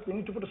we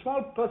need to put a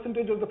small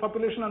percentage of the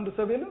population under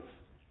surveillance.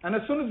 And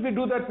as soon as we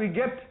do that, we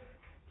get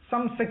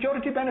some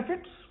security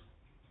benefits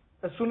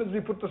as soon as we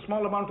put the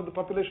small amount of the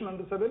population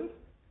under surveillance.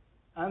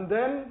 And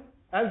then,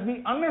 as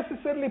we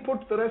unnecessarily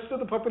put the rest of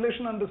the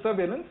population under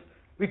surveillance,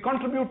 we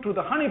contribute to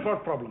the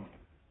honeypot problem.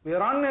 We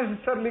are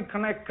unnecessarily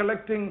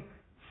collecting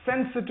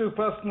sensitive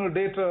personal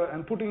data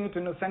and putting it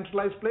in a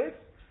centralized place.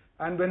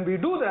 And when we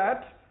do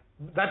that,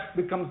 that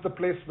becomes the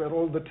place where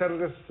all the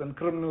terrorists and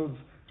criminals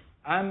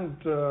and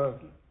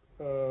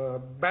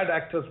bad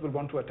actors will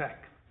want to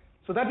attack.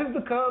 So that is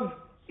the curve,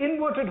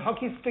 inverted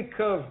hockey stick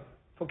curve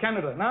for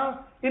Canada.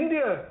 Now,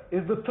 India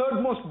is the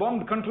third most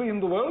bombed country in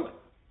the world,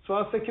 so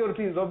our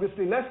security is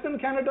obviously less than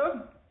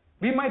Canada.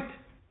 We might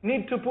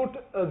need to put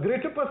a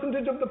greater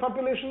percentage of the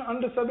population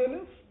under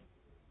surveillance,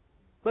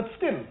 but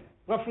still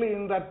roughly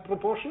in that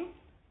proportion.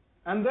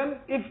 And then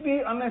if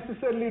we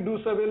unnecessarily do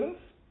surveillance,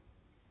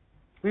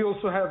 we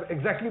also have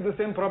exactly the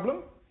same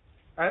problem.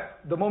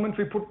 At the moment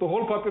we put the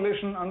whole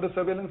population under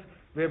surveillance,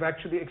 we have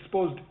actually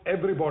exposed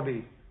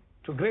everybody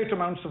to great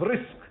amounts of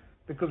risk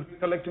because we're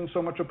collecting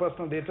so much of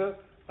personal data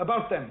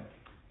about them.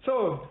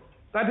 So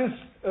that is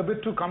a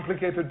bit too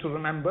complicated to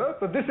remember,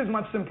 but this is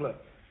much simpler.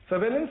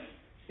 Surveillance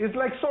is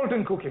like salt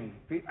in cooking.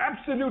 We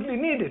absolutely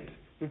need it.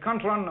 We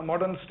can't run a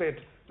modern state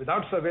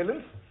without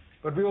surveillance,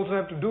 but we also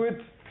have to do it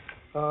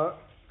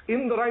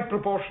in the right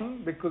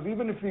proportion, because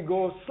even if we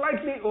go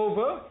slightly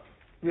over,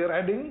 we are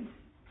adding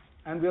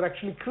and we are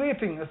actually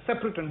creating a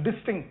separate and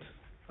distinct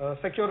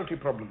security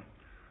problem.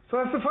 So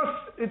that's the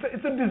first,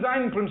 it's a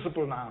design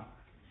principle now.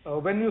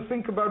 When you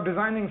think about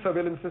designing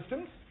surveillance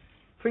systems,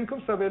 think of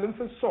surveillance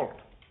as salt.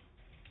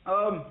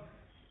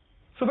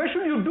 So where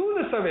should you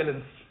do the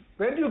surveillance?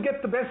 Where do you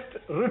get the best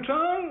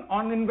return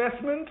on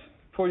investment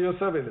for your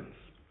surveillance?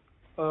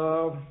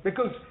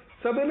 Because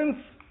surveillance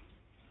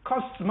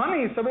costs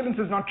money, surveillance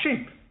is not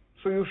cheap.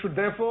 So you should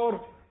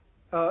therefore,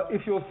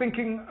 if you're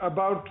thinking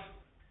about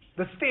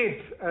the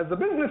state as a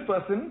business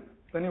person,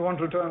 then you want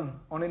return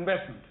on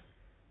investment.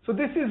 So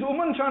this is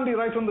Uman Chandi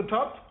right on the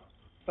top,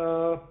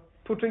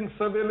 putting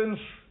surveillance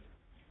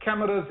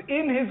cameras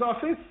in his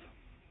office.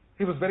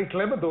 He was very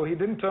clever though, he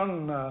didn't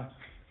turn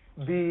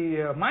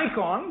the mic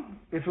on,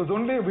 it was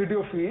only a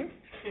video feed.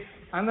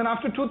 And then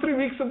after 2-3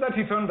 weeks of that,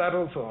 he turned that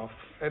also off.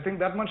 I think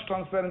that much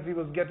transparency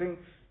was getting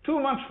too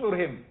much for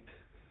him.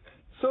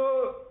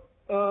 So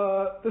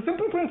the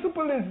simple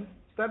principle is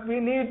that we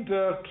need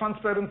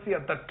transparency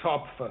at the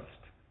top first.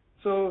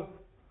 So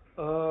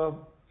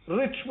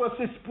rich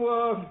versus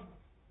poor,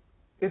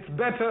 it's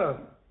better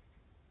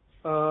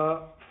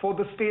for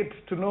the state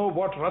to know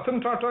what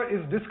Ratan Tata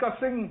is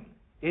discussing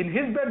in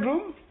his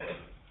bedroom,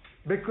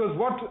 because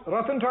what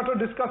Ratan Tata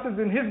discusses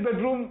in his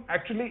bedroom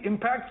actually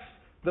impacts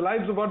the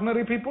lives of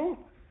ordinary people,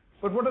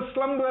 but what a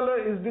slum dweller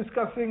is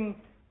discussing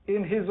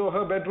in his or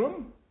her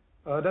bedroom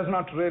does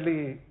not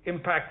really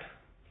impact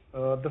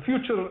the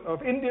future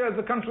of India as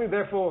a country.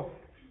 Therefore,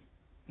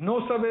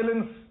 no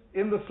surveillance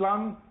in the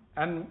slum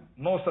and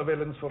no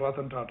surveillance for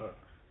Ratan Tata,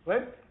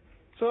 right?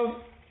 So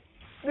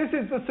this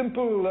is the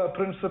simple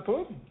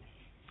principle.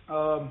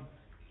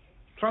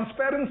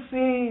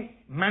 Transparency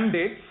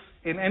mandates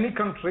in any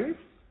country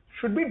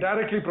should be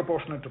directly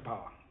proportionate to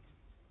power.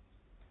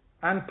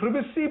 And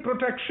privacy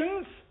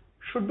protections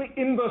should be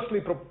inversely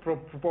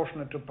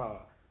proportionate to power.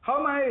 How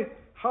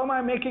am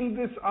I making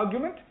this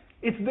argument?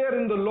 It's there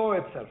in the law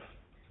itself.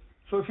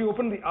 So if you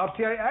open the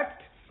RTI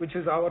Act, which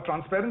is our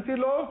transparency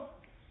law,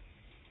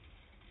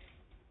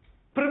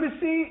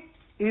 privacy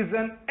is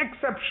an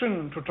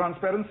exception to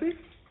transparency.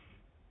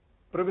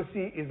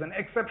 Privacy is an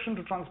exception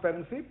to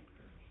transparency.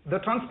 The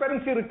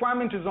transparency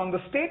requirement is on the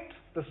state.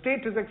 The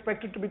state is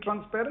expected to be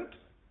transparent.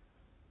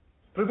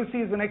 Privacy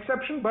is an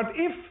exception, but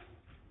if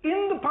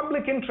in the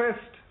public interest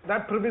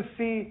that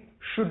privacy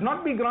should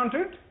not be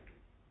granted,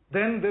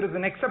 then there is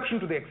an exception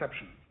to the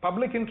exception.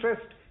 Public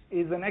interest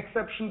is an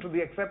exception to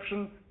the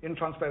exception in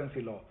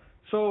transparency law.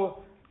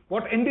 So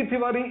what N.D.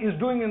 Tiwari is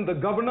doing in the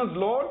governor's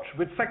lodge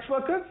with sex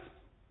workers,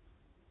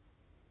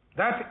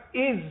 that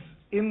is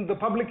in the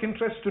public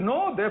interest to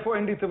know, therefore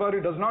N.D.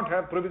 Tiwari does not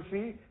have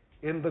privacy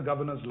in the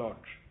governor's lodge.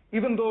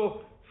 Even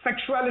though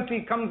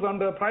sexuality comes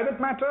under private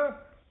matter,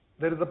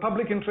 there is a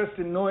public interest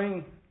in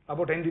knowing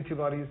about N.D.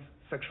 Tiwari's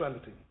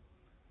sexuality.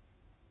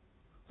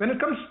 When it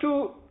comes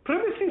to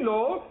privacy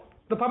law,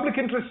 the public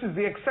interest is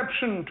the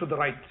exception to the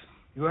right.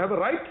 You have a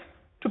right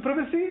to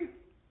privacy,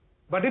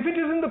 but if it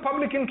is in the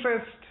public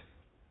interest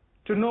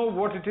to know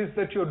what it is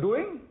that you're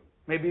doing,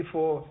 maybe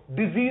for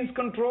disease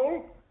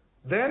control,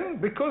 then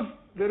because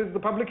there is the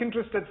public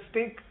interest at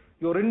stake,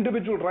 your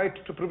individual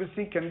right to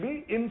privacy can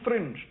be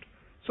infringed.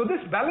 So this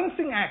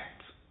balancing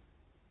act,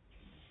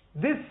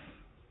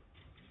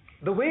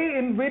 the way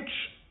in which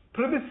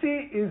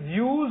privacy is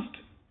used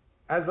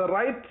as a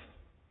right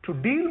to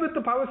deal with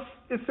the power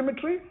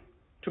asymmetry,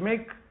 to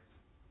make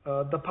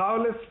the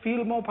powerless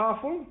feel more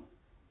powerful,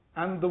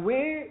 and the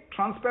way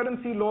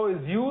transparency law is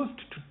used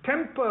to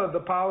temper the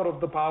power of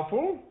the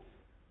powerful,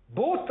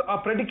 both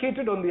are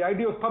predicated on the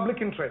idea of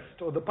public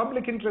interest, or the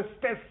public interest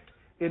test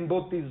in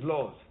both these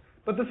laws.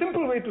 But the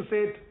simple way to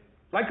say it,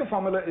 like a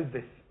formula, is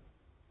this.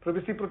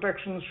 Privacy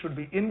protections should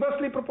be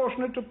inversely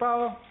proportionate to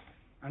power,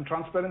 and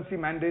transparency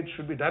mandates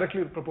should be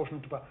directly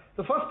proportionate to power.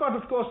 The first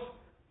part, of course,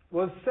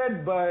 was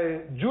said by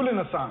Julian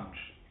Assange,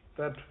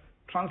 that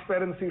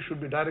transparency should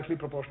be directly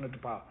proportionate to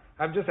power.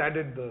 I've just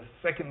added the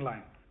second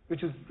line,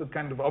 which is the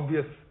kind of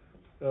obvious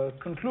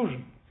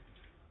conclusion.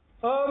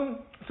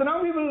 So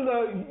now we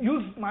will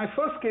use my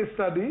first case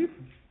study,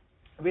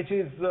 which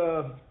is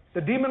the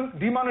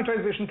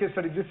demonetization case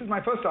study. This is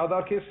my first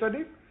Aadhaar case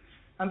study.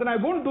 And then I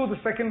won't do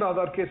the second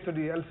Aadhaar case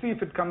study. I'll see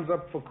if it comes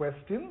up for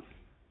questions.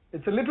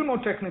 It's a little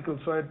more technical,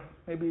 so I'd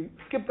maybe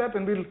skip that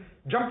and we'll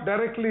jump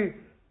directly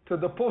to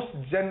the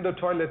post-gender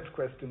toilet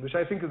question, which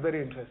I think is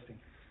very interesting.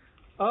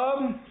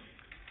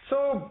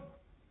 So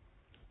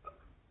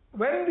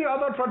when the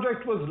Aadhaar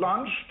project was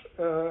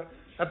launched,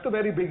 at the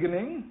very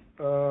beginning,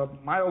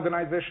 my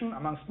organization,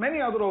 amongst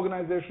many other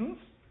organizations,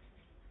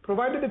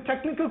 provided a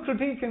technical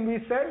critique, and we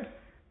said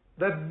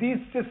that these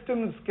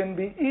systems can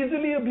be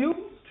easily abused,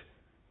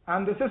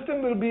 and the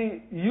system will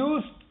be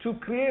used to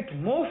create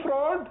more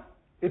fraud.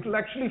 It will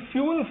actually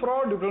fuel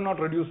fraud, it will not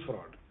reduce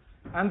fraud.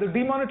 And the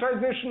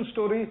demonetization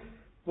story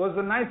was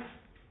a nice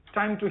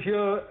time to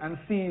hear and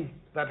see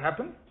that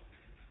happen.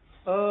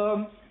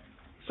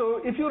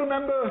 So if you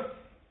remember,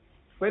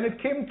 when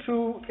it came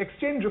to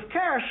exchange of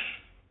cash,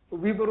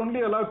 we were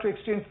only allowed to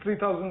exchange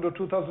 3,000 or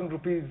 2,000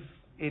 rupees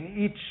in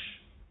each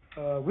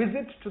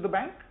visit to the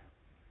bank.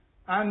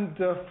 And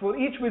for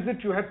each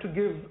visit, you had to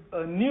give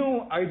a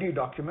new ID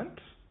document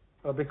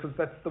because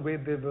that's the way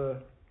they were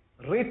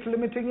rate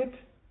limiting it.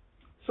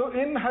 So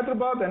in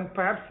Hyderabad and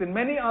perhaps in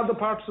many other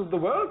parts of the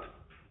world,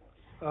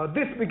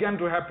 this began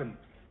to happen.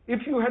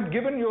 If you had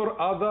given your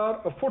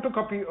Aadhaar, a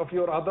photocopy of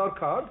your Aadhaar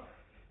card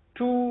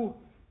to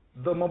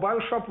the mobile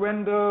shop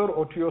vendor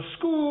or to your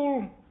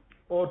school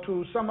or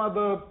to some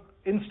other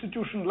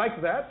institution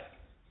like that,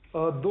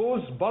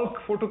 those bulk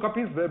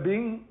photocopies were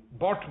being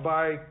bought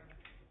by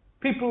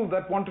people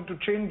that wanted to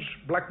change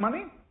black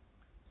money,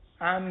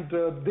 and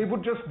they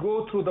would just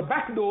go through the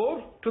back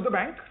door to the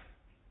bank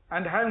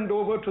and hand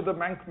over to the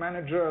bank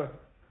manager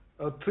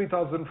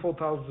 3,000,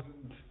 4,000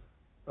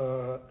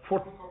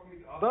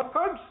 photocopied Aadhaar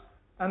cards,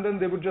 and then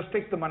they would just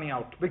take the money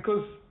out.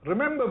 Because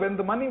remember, when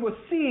the money was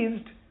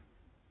seized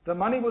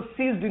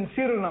in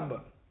serial number.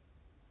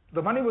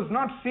 The money was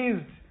not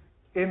seized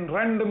in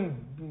random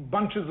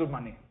bunches of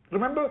money.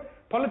 Remember,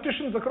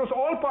 politicians across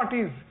all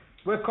parties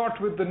were caught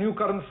with the new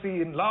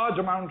currency in large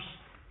amounts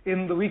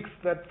in the weeks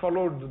that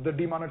followed the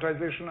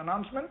demonetization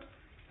announcement.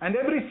 And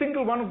every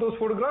single one of those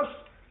photographs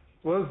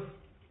was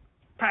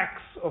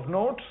packs of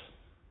notes.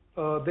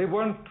 They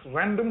weren't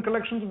random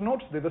collections of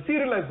notes, they were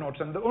serialized notes.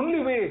 And the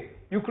only way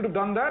you could have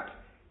done that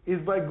is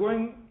by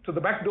going to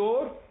the back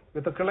door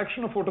with a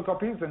collection of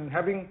photocopies and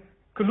having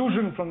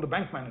collusion from the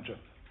bank manager.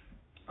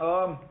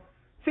 The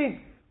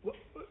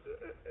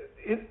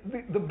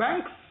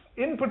banks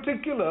in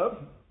particular,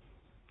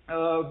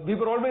 we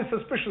were always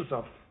suspicious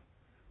of,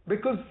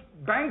 because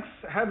banks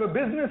have a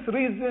business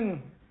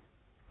reason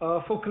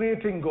for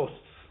creating ghosts.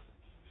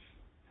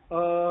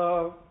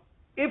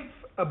 If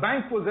a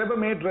bank was ever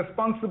made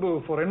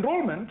responsible for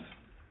enrollment,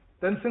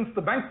 then since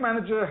the bank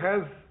manager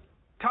has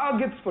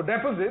targets for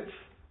deposits,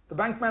 the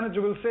bank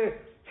manager will say,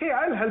 hey,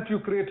 I'll help you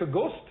create a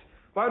ghost.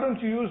 Why don't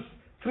you use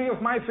 3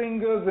 of my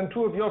fingers and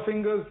 2 of your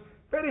fingers?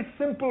 Very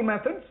simple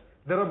methods.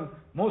 There are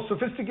more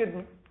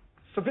sophisticated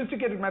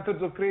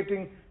methods of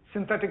creating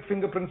synthetic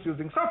fingerprints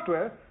using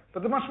software,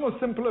 but the much more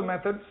simpler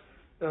methods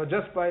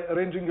just by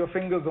arranging your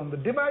fingers on the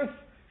device.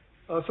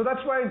 So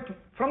that's why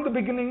from the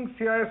beginning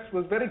CIS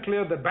was very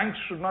clear that banks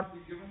should not be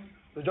given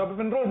the job of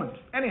enrollment.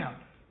 Anyhow,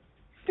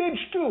 stage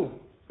 2,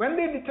 when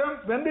they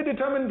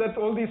determined that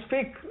all these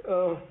fake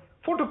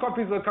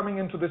photocopies are coming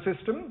into the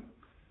system,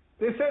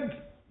 they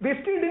said they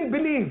still didn't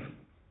believe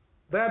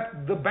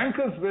that the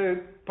bankers were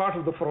part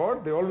of the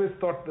fraud. They always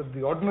thought that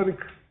the ordinary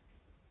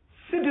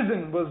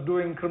citizen was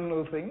doing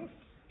criminal things.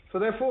 So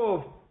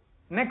therefore,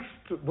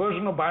 next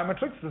version of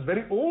biometrics, this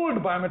very old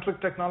biometric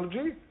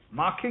technology,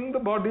 marking the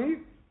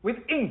body with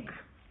ink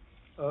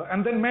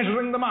and then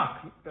measuring the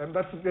mark. And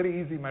that's a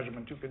very easy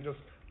measurement. You can just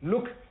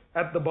look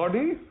at the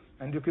body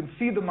and you can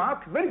see the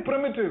mark. Very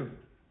primitive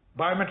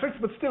biometrics,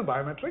 but still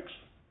biometrics.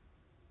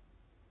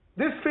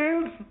 This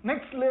failed.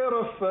 Next layer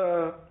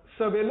of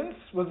surveillance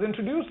was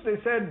introduced. They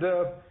said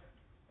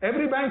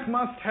every bank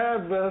must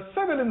have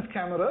surveillance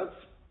cameras,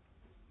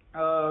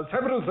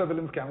 several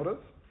surveillance cameras,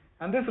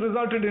 and this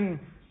resulted in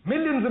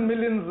millions and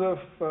millions of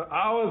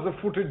hours of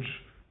footage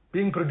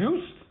being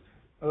produced.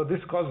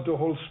 This caused a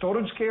whole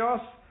storage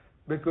chaos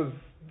because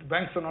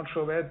banks are not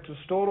sure where to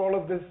store all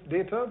of this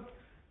data,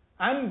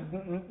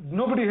 and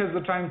nobody has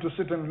the time to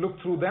sit and look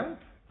through them,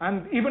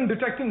 and even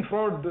detecting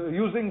fraud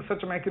using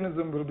such a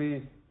mechanism will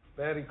be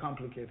very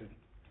complicated.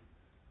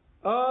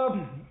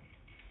 Now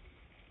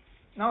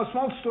a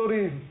small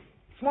story,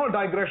 small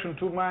digression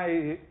to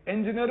my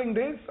engineering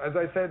days. As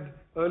I said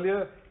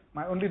earlier,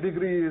 my only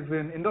degree is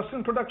in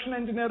industrial production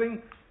engineering,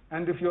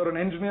 and if you're an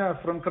engineer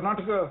from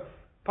Karnataka,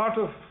 part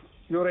of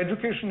your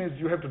education is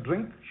you have to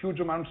drink huge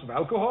amounts of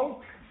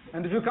alcohol,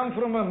 and if you come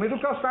from a middle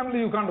class family,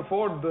 you can't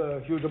afford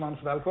huge amounts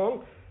of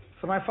alcohol.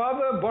 So my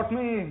father bought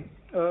me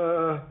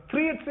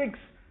 386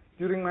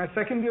 during my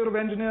second year of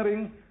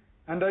engineering,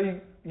 and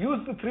I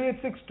used the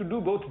 386 to do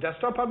both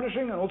desktop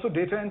publishing and also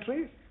data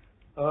entry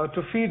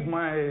to feed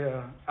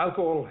my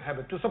alcohol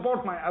habit, to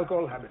support my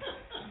alcohol habit.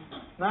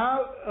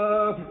 Now,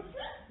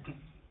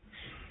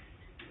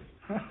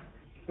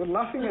 you're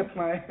laughing at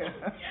my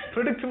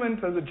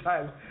predicament as a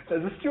child,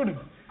 as a student.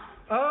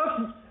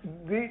 One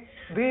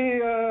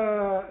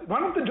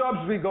of the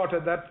jobs we got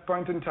at that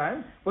point in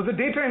time was a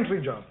data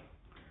entry job.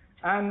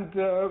 And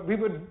we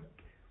were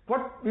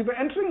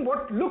entering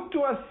what looked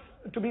to us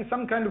to be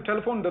some kind of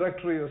telephone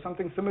directory or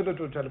something similar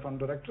to a telephone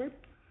directory.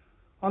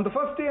 On the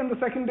first day and the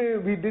second day,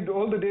 we did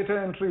all the data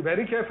entry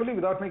very carefully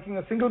without making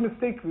a single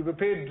mistake. We were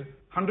paid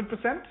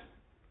 100%.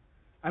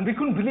 And we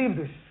couldn't believe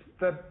this,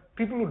 that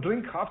people who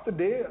drink half the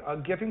day are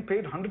getting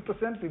paid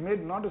 100%. We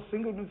made not a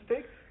single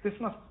mistake. This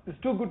is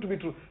too good to be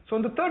true. So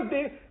on the third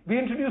day, we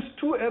introduced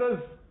 2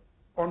 errors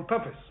on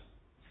purpose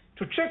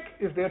to check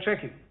if they are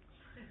checking.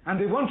 And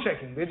they weren't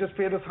checking. They just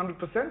paid us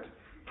 100%.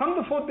 From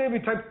the 4th day, we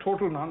typed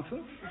total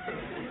nonsense.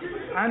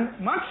 And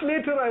much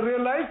later, I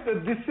realized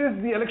that this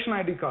is the election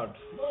ID cards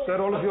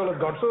that all of you all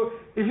have got. So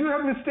if you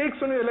have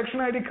mistakes on your election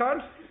ID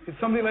cards, It's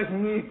somebody like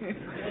me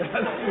that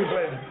has to be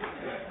blamed.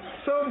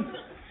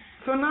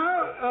 So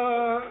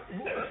now,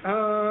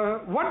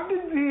 what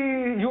did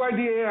the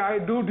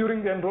UIDAI do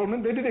during the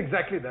enrollment? They did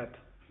exactly that.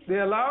 They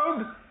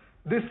allowed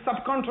this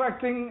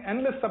subcontracting,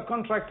 endless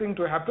subcontracting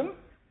to happen.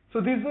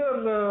 So this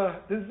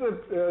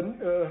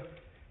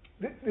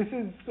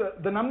is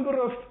the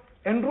number of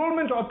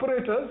enrollment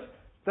operators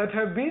that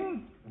have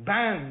been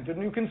banned,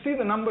 and you can see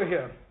the number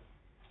here.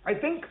 I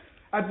think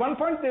at one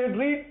point they had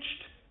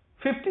reached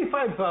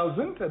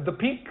 55,000 at the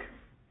peak,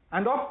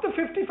 and of the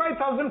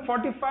 55,000,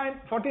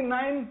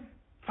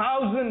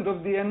 49,000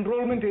 of the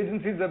enrollment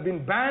agencies have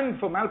been banned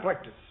for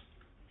malpractice.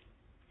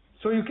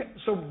 So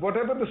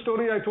whatever the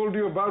story I told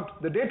you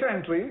about the data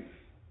entry,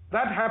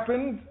 that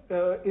happened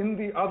in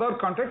the other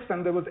context,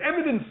 and there was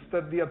evidence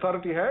that the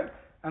authority had,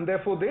 and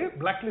therefore they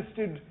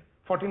blacklisted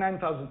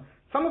 49,000.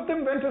 Some of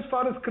them went as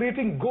far as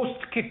creating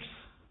ghost kits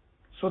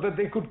so that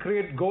they could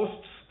create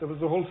ghosts. There was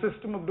a whole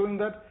system of doing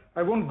that.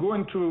 I won't go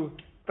into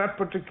that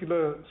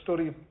particular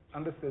story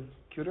unless there's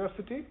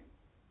curiosity.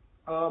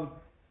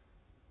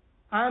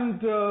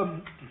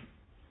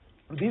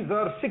 These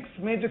are 6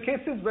 major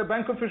cases where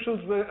bank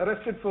officials were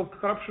arrested for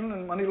corruption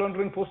and money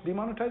laundering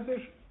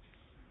post-demonetization.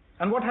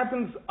 And what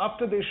happens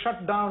after they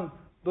shut down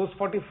those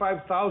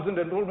 45,000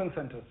 enrollment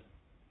centers?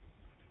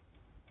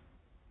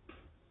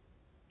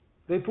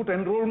 They put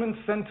enrollment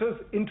centers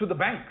into the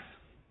banks,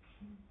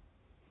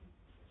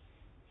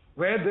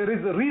 where there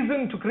is a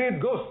reason to create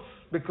ghosts,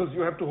 because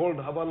you have to hold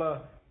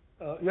hawala,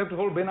 you have to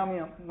hold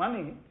benami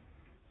money,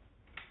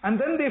 and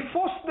then they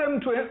force them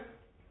to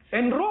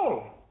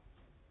enroll.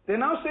 They're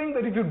now saying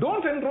that if you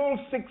don't enroll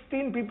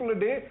 16 people a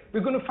day,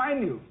 we're going to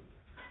fine you.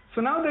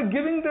 So now they're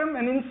giving them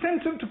an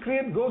incentive to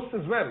create ghosts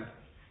as well.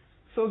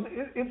 So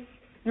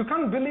you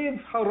can't believe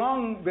how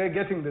wrong they're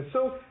getting this.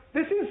 So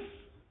this is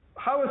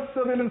how a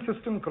surveillance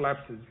system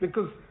collapses,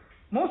 because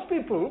most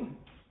people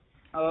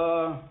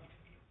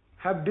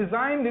have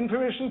designed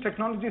information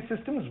technology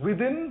systems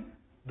within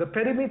the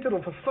perimeter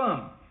of a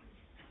firm.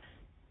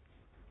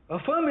 A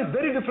firm is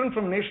very different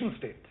from nation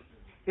state.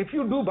 If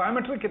you do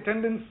biometric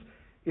attendance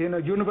in a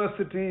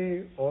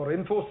university or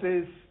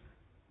Infosys,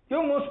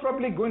 you're most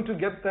probably going to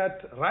get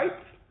that right,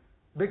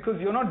 because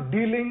you're not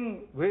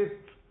dealing with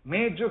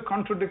major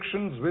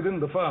contradictions within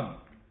the firm.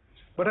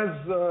 But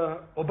as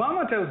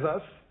Obama tells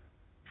us,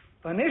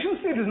 a nation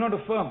state is not a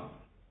firm.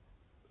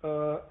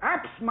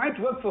 Apps might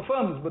work for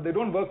firms, but they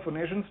don't work for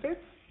nation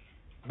states,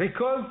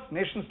 because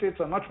nation states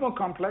are much more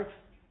complex,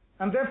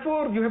 and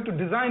therefore you have to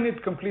design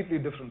it completely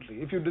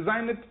differently. If you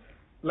design it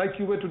like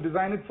you were to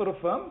design it for a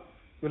firm,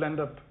 you'll end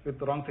up with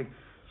the wrong thing.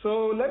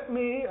 So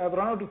I've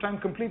run out of time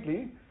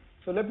completely,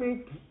 so let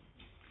me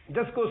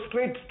just go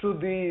straight to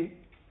the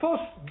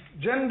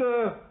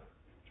post-gender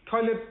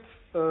toilet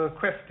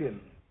question,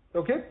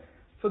 okay?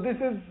 So this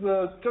is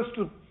just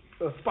to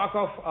spark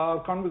off our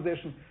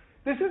conversation.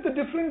 This is the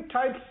different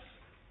types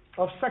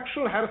of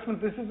sexual harassment.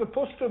 This is a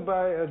poster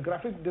by a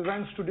graphic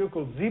design studio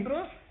called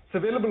Zebra. It's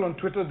available on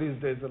Twitter these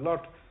days a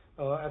lot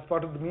as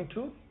part of the Me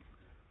Too.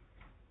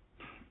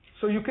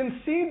 So you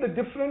can see the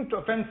different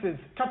offenses: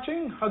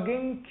 touching,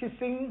 hugging,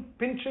 kissing,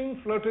 pinching,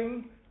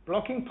 flirting,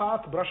 blocking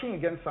path, brushing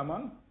against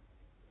someone.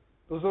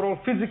 Those are all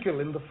physical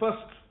in the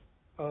first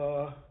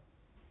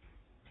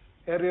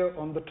area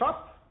on the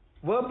top.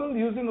 Verbal,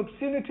 using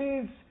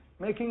obscenities,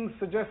 making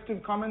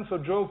suggestive comments or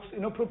jokes,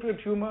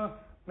 inappropriate humor,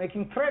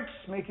 making threats,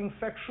 making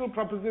sexual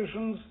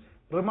propositions,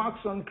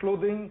 remarks on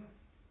clothing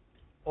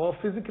or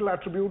physical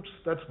attributes,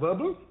 that's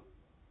verbal.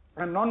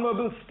 And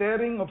non-verbal,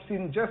 staring,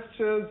 obscene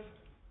gestures,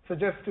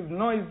 suggestive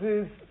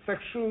noises,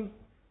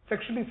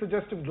 sexually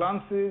suggestive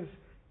glances,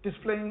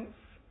 displaying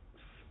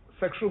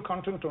sexual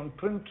content on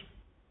print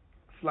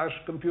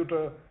 /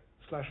 computer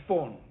 /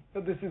 phone.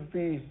 So this is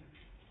the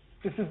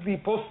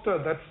poster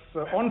that's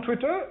on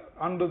Twitter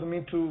under the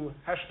Me Too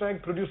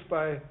hashtag, produced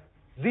by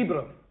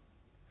Zebra.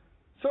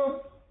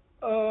 So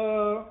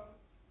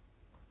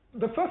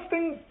the first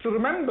thing to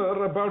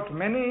remember about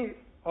many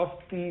of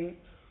the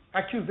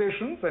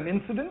accusations and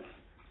incidents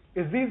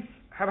is these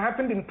have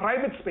happened in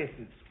private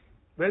spaces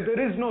where there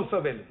is no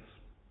surveillance.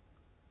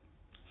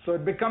 So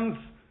it becomes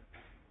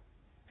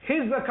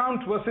his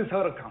account versus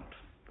her account.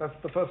 That's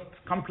the first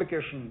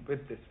complication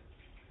with this.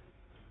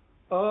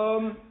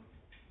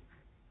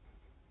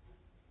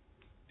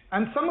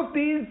 And some of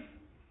these,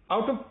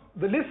 out of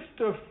the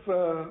list of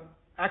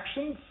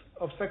actions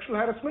of sexual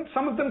harassment,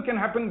 some of them can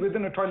happen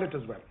within a toilet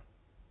as well.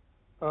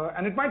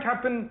 And it might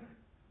happen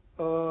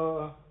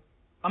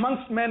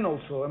amongst men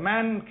also. A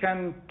man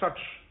can touch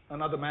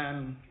another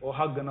man or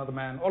hug another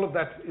man. All of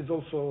that is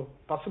also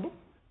possible.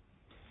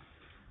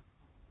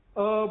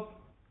 So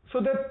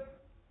that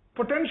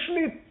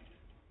potentially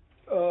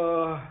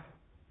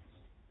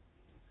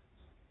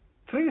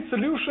 3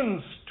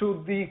 solutions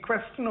to the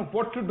question of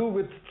what to do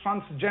with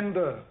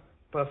transgender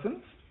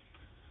persons.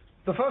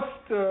 The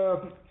first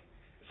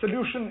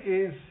solution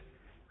is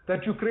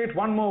that you create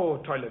one more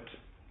toilet.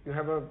 You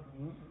have a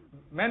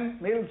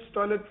male's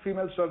toilet,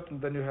 female's toilet,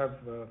 and then you have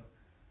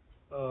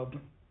a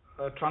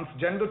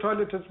transgender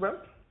toilet as well.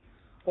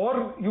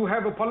 Or you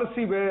have a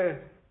policy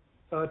where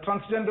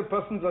transgender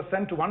persons are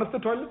sent to one of the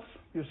toilets.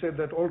 You say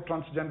that all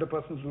transgender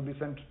persons will be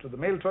sent to the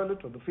male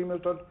toilet or the female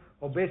toilet,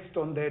 or based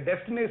on their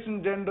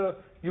destination gender,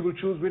 you will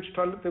choose which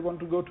toilet they want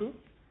to go to.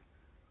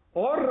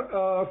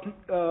 Or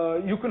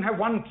you can have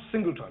one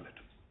single toilet.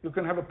 You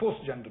can have a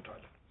post-gender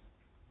toilet.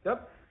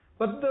 Yep.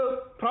 But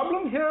the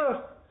problem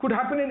here could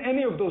happen in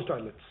any of those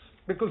toilets,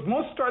 because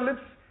most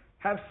toilets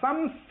have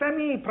some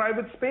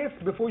semi-private space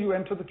before you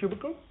enter the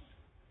cubicle.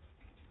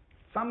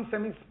 Some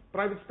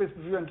semi-private space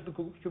before you enter the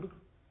cubicle.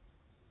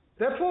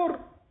 Therefore,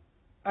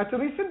 at a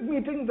recent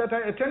meeting that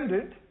I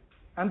attended,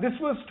 and this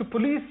was to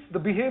police the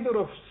behavior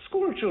of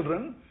school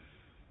children,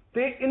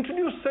 they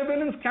introduced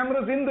surveillance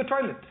cameras in the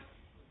toilet,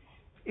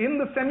 in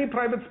the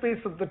semi-private space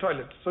of the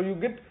toilet. So you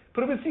get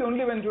privacy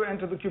only when you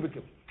enter the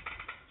cubicle.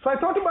 So I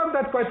thought about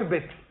that quite a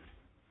bit.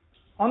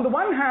 On the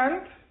one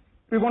hand,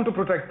 we want to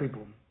protect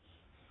people.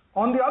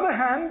 On the other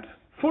hand,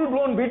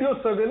 full-blown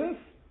video surveillance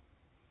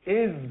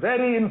is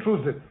very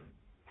intrusive,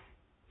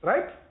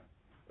 right?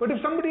 But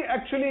if somebody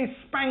actually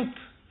spanked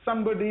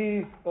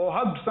somebody or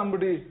hugged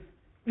somebody,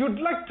 you'd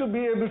like to be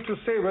able to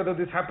say whether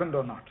this happened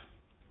or not.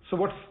 So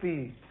what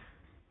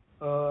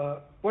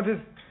is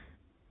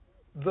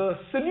the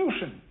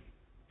solution?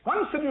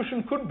 One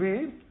solution could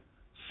be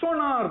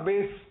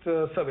sonar-based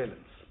surveillance.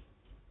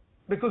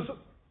 Because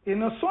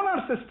in a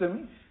sonar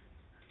system,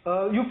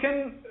 you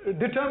can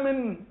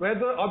determine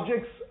whether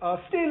objects are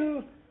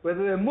still,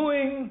 whether they're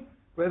moving,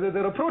 whether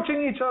they're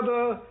approaching each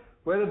other,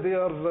 whether they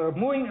are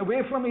moving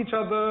away from each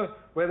other,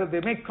 whether they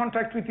make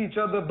contact with each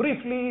other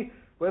briefly,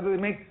 whether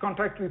they make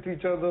contact with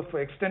each other for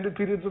extended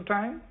periods of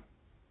time.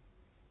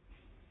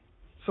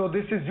 So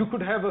this is, you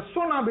could have a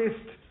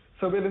sonar-based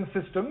surveillance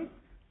system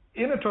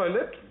in a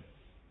toilet,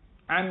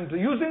 and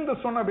using the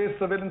sonar-based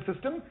surveillance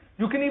system,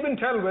 you can even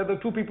tell whether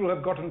two people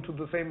have gotten to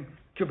the same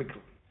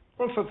cubicle.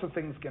 All sorts of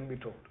things can be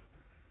told.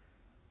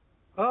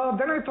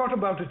 Then I thought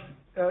about it.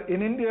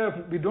 In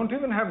India, we don't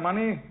even have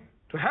money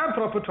to have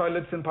proper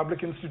toilets in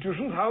public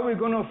institutions. How are we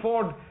going to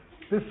afford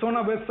this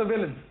sonar-based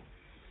surveillance?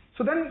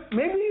 So then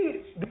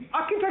maybe the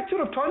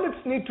architecture of toilets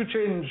need to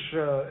change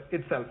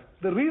itself.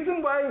 The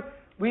reason why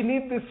we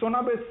need this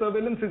sonar-based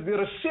surveillance is we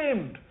are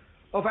ashamed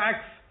of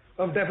acts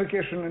of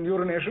defecation and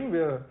urination.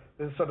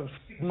 There's sort of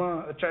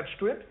stigma attached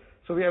to it.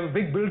 So we have a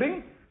big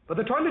building, but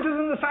the toilet is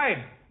on the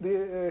side.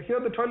 Here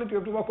the toilet, you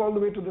have to walk all the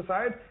way to the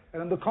side,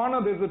 and in the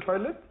corner there's a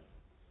toilet.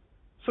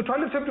 So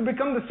toilets have to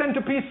become the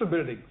centerpiece of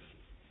buildings.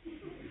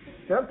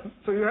 Yeah?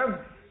 So you have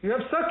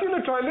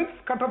circular toilets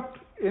cut up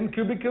in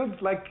cubicles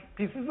like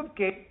pieces of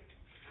cake,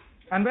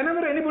 and whenever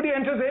anybody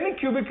enters any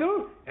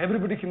cubicle,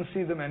 everybody can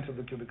see them enter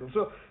the cubicle.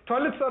 So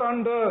toilets are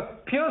under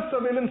peer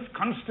surveillance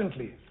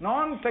constantly,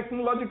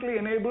 non-technologically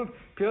enabled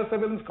peer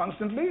surveillance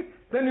constantly.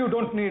 Then you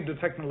don't need the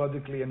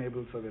technologically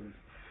enabled surveillance.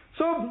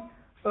 So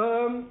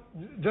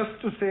just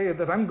to say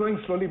that I'm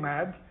going slowly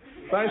mad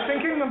by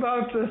thinking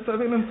about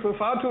surveillance for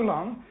far too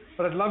long,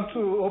 but I'd love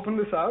to open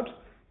this out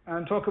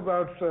and talk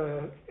about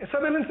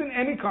surveillance in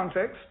any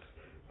context,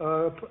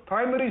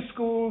 primary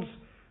schools,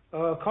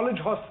 college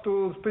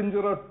hostels,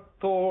 Pinjara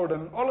Tod,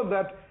 and all of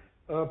that.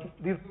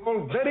 These are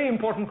all very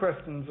important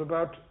questions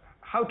about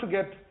how to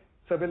get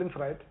surveillance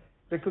right,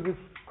 because it's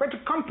quite a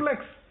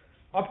complex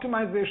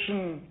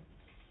optimization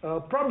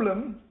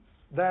problem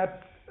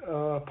that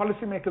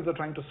policymakers are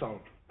trying to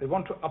solve. They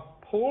want to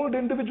uphold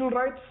individual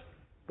rights,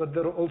 but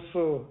there are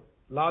also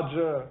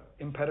larger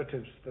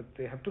imperatives that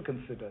they have to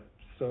consider.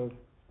 So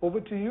over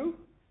to you.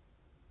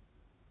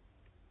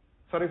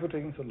 Sorry for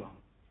taking so long.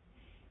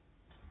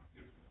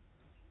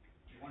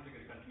 You want to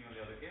continue on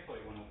the other case, or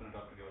you want to open it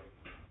up to yours?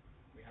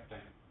 We have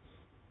time.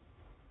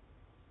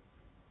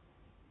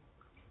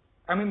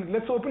 I mean,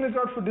 let's open it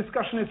out for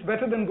discussion. It's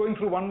better than going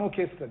through one more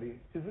case study.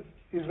 Is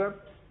that?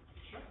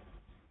 Sure.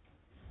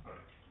 All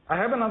right. I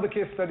have another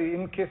case study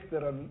in case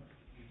there are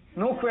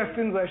no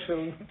questions. I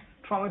shall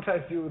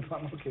traumatize you with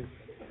one more case study.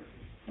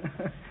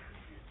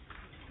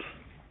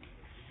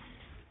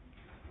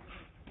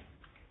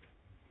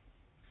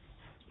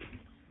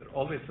 There are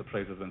always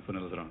surprises when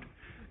Sunil is around.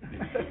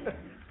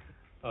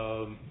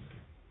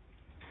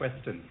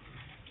 Questions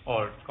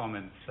or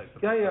comments? I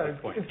suppose,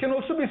 Yeah. It can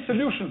also be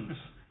solutions.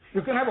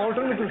 You can have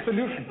alternative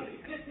solutions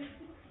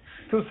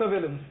to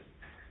surveillance.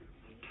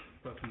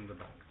 Person in the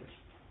back.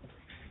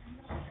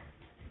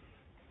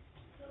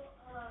 So,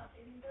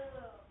 in the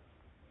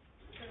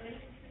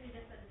surveillance system you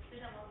just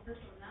suggested about the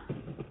sonar,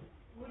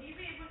 would you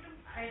be able to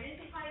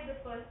identify the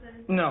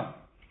person? No.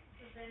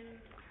 So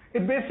then,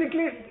 It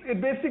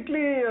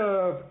basically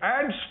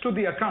adds to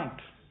the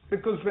account,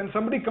 because when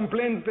somebody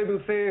complains, they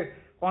will say,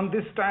 on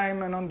this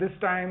time and on this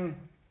time,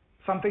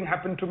 something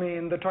happened to me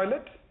in the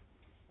toilet.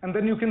 And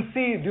then you can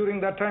see during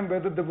that time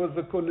whether there was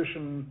a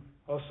collision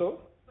or so.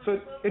 So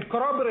it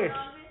corroborates.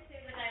 I always say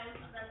that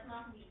that's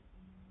not me.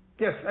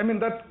 Yes, I mean,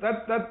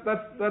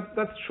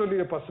 that's surely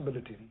a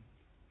possibility.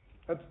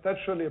 That's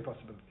surely a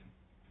possibility.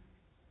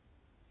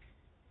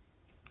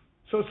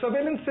 So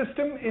surveillance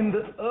system in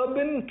the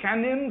urban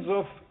canyons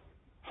of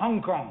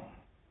Hong Kong.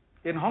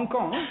 In Hong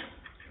Kong,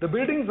 the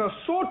buildings are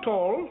so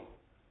tall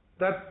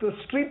that the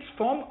streets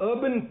form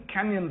urban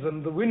canyons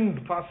and the wind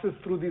passes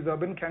through these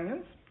urban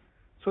canyons.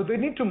 So they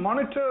need to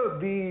monitor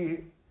the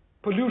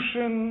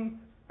pollution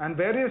and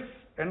various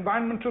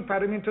environmental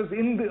parameters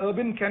in the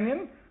urban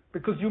canyon,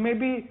 because you may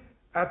be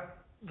at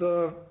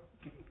the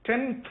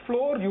 10th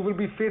floor, you will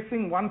be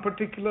facing one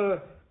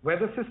particular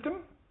weather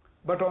system,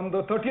 but on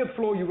the 30th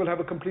floor, you will have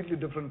a completely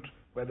different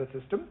weather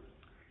system.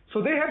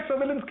 So they have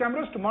surveillance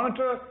cameras to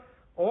monitor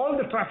all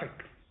the traffic.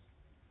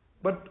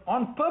 But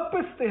on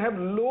purpose, they have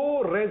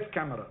low-res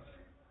cameras,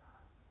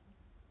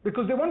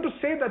 because they want to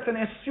say that's an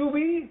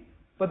SUV,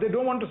 but they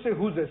don't want to say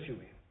whose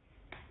SUV.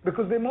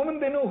 Because the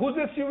moment they know whose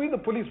SUV, the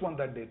police want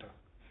that data.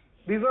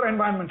 These are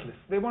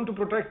environmentalists. They want to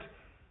protect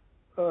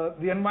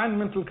the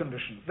environmental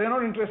conditions. They're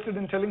not interested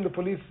in telling the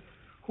police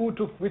who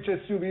took which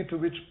SUV to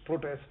which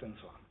protest and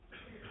so on.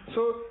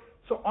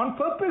 So on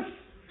purpose,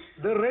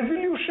 the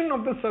resolution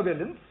of the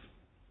surveillance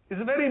is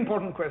a very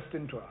important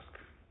question to ask.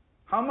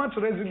 How much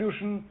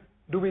resolution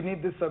do we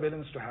need this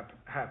surveillance to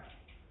have?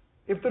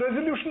 If the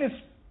resolution is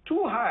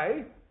too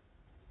high,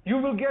 you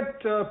will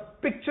get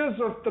pictures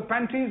of the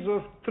panties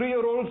of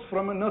 3-year-olds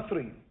from a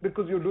nursery,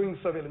 because you're doing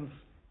surveillance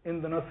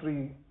in the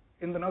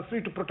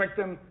nursery to protect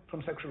them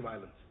from sexual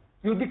violence.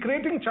 You'll be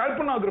creating child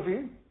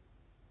pornography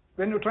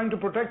when you're trying to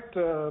protect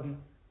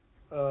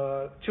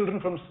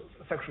children from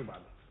sexual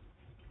violence.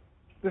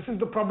 This is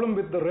the problem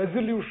with the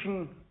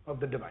resolution of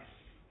the device.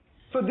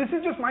 So this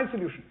is just my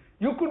solution.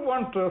 You could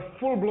want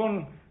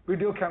full-blown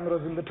video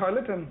cameras in the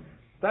toilet, and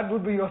that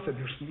would be your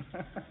solution.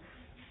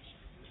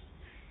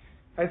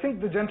 I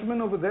think the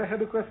gentleman over there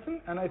had a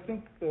question, and I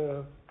think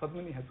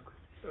Padmini has a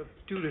question.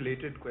 Two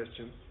related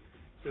questions.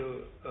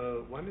 So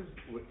one is,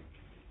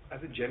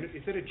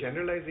 is there a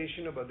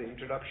generalization about the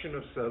introduction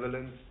of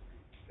surveillance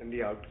and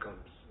the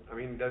outcomes? I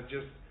mean, does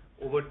just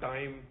over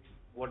time,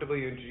 whatever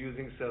you're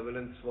introducing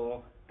surveillance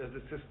for, does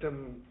the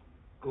system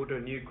go to a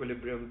new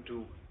equilibrium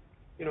to,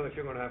 if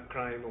you're going to have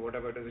crime or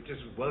whatever, does it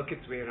just work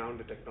its way around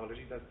the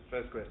technology? That's the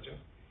first question.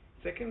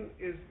 Second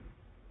is,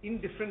 in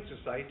different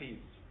societies,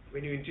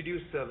 when you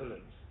introduce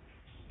surveillance,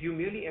 do you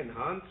merely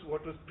enhance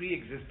what was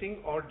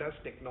pre-existing, or does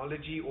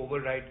technology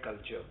override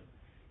culture?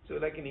 So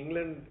like in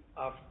England,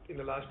 in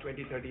the last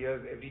 20, 30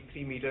 years, every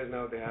 3 meters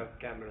now they have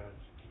cameras.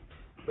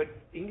 But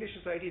English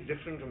society is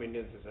different from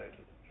Indian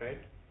society,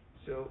 right?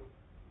 So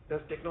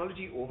does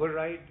technology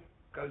override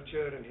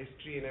culture and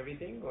history and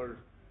everything, or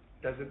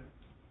does it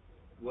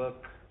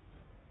work?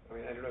 I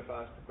mean, I don't know if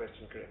I asked the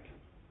question correctly.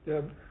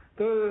 Yeah.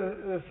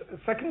 The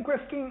second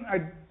question,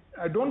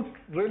 I don't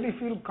really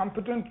feel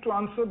competent to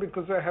answer,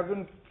 because I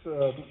haven't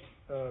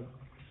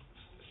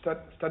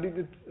studied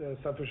it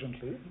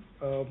sufficiently.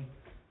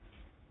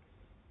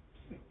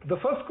 The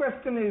first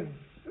question is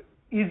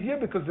easier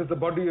because there's a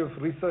body of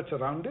research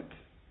around it.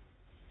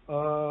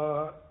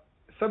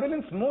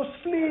 Surveillance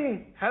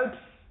mostly helps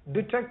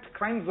detect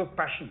crimes of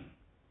passion.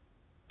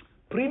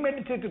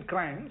 Premeditated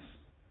crimes,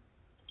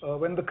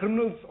 when the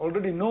criminals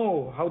already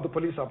know how the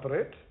police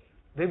operate,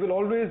 they will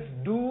always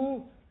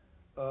do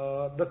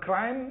the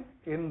crime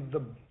in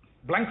the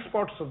blank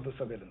spots of the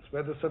surveillance,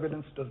 where the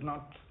surveillance does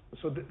not.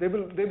 So they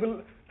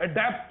will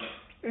adapt.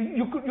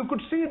 You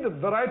could see the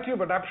variety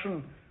of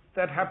adaptation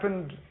that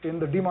happened in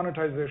the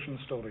demonetization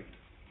story.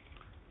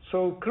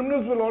 So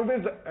criminals will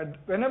always,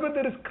 whenever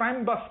there is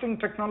crime-busting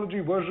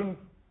technology version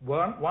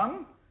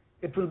 1,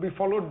 it will be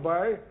followed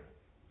by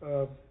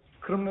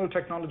criminal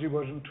technology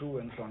version 2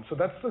 and so on. So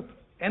that's an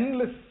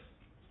endless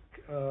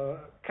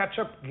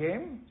catch-up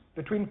game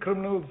between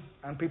criminals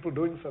and people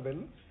doing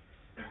surveillance.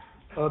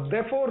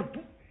 Therefore,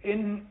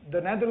 in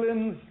the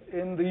Netherlands,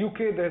 in the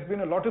UK, there has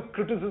been a lot of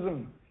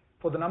criticism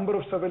for the number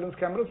of surveillance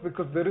cameras,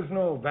 because there is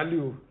no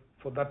value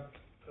for that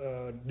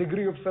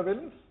degree of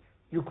surveillance.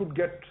 You could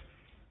get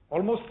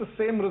almost the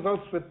same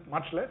results with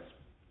much less.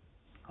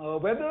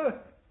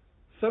 Whether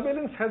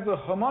surveillance has a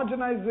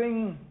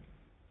homogenizing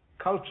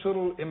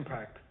cultural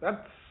impact,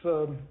 that's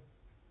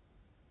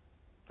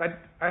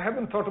I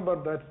haven't thought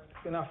about that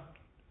enough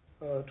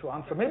to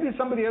answer. Maybe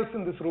somebody else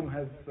in this room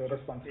has a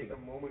response to that. Take a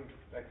moment,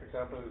 like for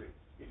example,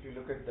 if you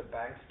look at the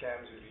bank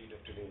scams you read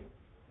of today,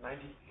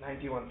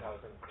 91,000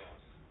 crores.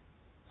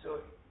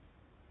 So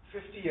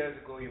 50 years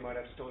ago, you might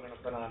have stolen a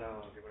banana,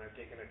 or you might have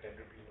taken a 10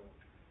 rupee note.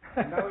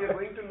 And now you're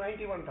going to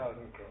 91,000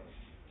 crores.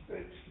 So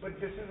but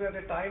this is at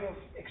a time of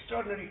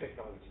extraordinary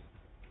technology.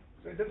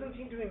 So it doesn't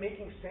seem to be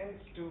making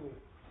sense to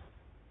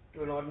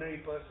an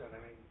ordinary person. I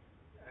mean,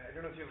 I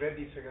don't know if you've read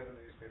these figures in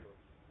the newspaper.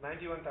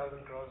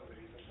 91,000 crores is the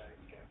recent bank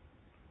scam.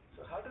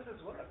 So how does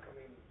this work? I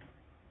mean,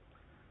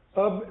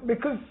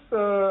 because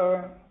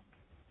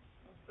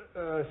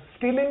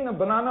stealing a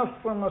banana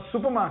from a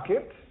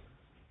supermarket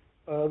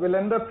will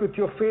end up with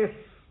your face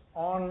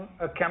on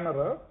a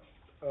camera.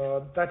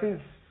 That is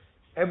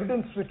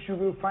evidence which you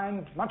will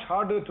find much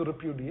harder to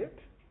repudiate.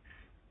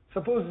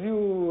 Suppose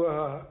you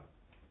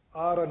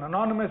are an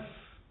anonymous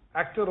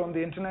actor on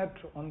the internet,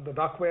 on the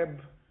dark web,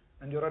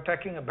 and you're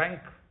attacking a bank.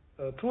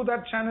 Through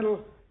that channel,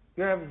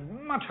 you have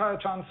much higher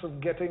chance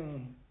of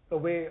getting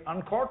away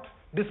uncaught,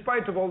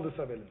 despite of all the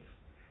surveillance.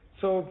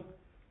 So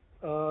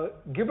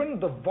given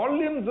the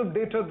volumes of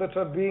data that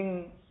are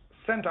being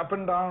sent up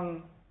and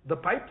down the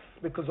pipes,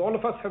 because all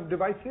of us have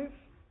devices,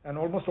 and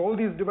almost all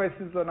these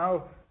devices are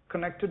now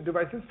connected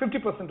devices.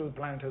 50% of the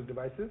planet has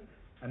devices,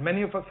 and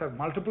many of us have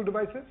multiple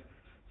devices.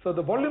 So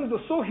the volumes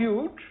are so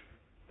huge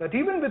that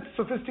even with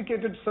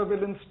sophisticated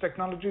surveillance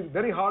technology, it's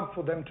very hard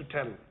for them to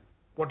tell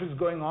what is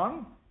going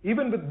on.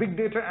 Even with big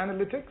data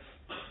analytics,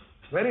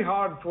 very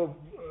hard for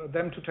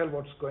them to tell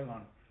what's going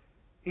on.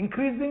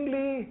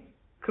 Increasingly,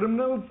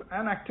 criminals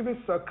and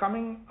activists are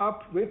coming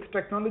up with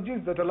technologies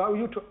that allow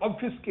you to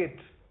obfuscate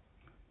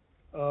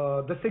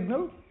the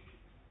signal.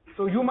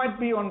 So you might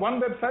be on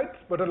one website,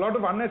 but a lot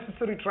of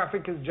unnecessary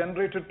traffic is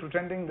generated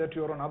pretending that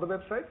you're on other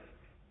websites,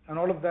 and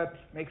all of that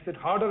makes it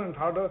harder and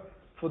harder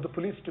for the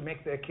police to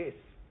make their case.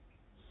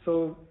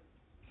 So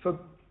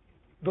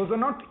those are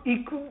not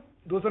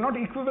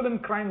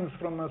equivalent crimes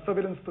from a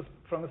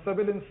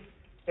surveillance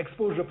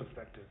exposure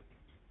perspective.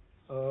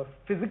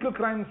 Physical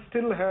crimes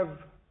still have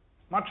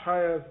much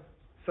higher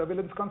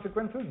surveillance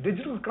consequences.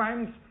 Digital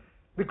crimes,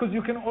 because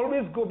you can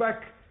always go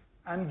back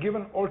and give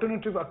an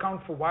alternative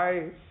account for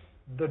why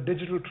the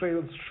digital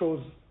trails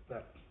shows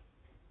that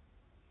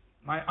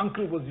my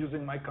uncle was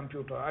using my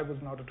computer, I was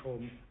not at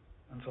home,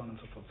 and so on and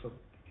so forth. So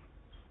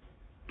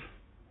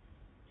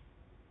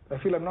I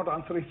feel I'm not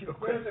answering your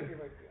question.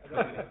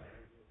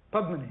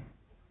 Padmini,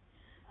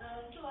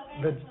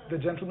 the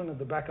gentleman at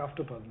the back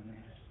after Padmini.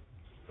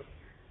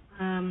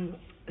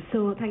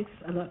 So thanks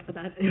a lot for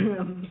that.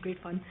 Great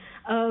fun.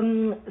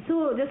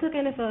 So just a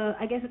kind of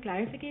I guess a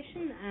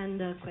clarification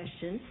and a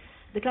question.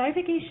 The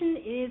clarification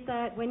is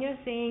that when you're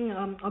saying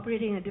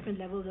operating at different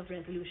levels of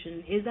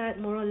resolution, is that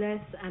more or less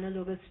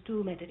analogous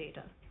to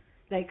metadata?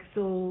 Like,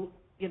 so,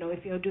 you know,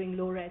 if you're doing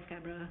low-res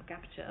camera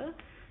capture,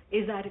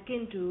 is that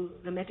akin to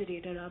the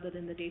metadata rather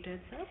than the data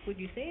itself, would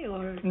you say?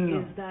 Or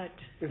No. is that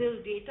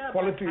still data?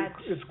 Quality,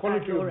 it's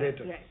quality of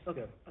data. Right,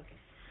 okay, Yeah. okay.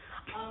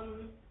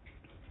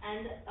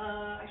 And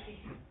actually,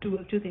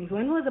 two things.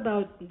 One was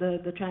about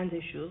the trans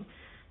issue,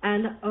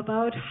 and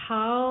about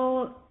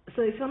how,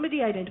 so if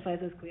somebody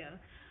identifies as queer,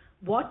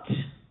 what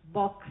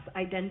box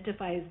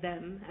identifies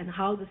them and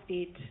how the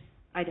state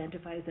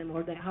identifies them,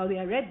 or how they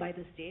are read by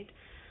the state,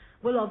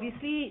 will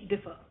obviously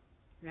differ,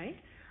 right?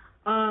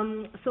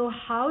 So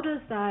how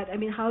does that, I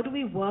mean, how do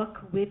we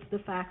work with the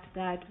fact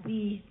that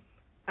we,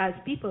 as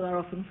people, are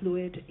often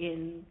fluid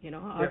in, you know,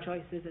 our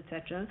choices,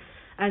 etc.,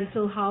 and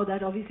so how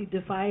that obviously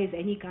defies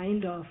any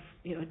kind of,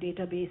 you know,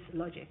 database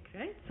logic,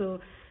 right?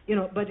 So, you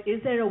know, but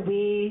is there a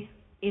way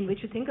in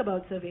which you think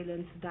about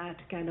surveillance that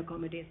can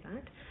accommodate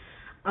that?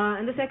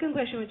 And the second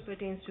question, which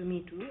pertains to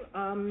me too,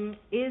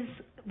 is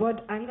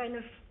what I'm kind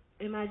of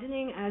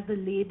imagining as the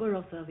labor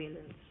of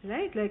surveillance,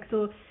 right? Like,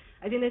 so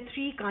I think there are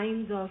three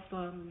kinds of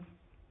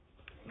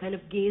kind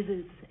of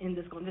gazes in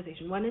this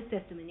conversation. One is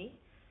testimony,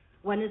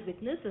 one is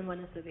witness, and one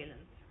is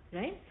surveillance,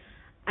 right?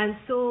 And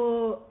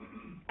so,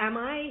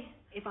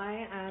 if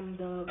I am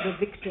the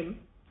victim,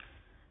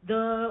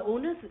 the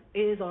onus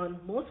is on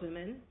most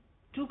women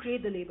to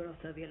create the labor of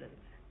surveillance,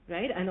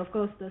 right? And of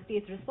course, the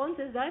state's response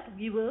is that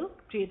we will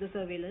create the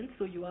surveillance,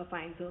 so you are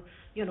fine. So,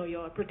 you know,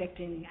 you're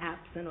protecting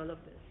apps and all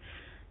of this.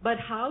 But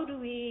how do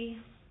we,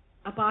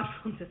 apart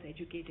from just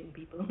educating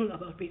people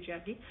about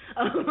patriarchy,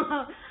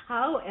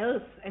 how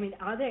else, I mean,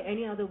 are there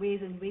any other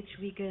ways in which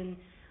we can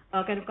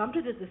kind of come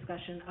to this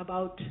discussion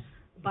about,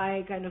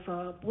 by kind of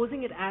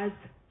posing it as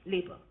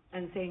labor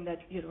and saying that,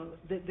 you know,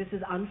 this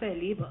is unfair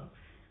labor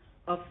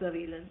of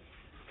surveillance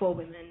for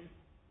women,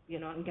 you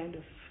know, and kind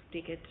of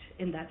take it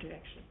in that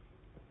direction?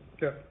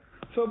 Yeah.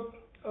 So,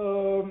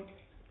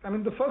 I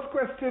mean, the first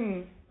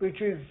question,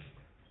 which is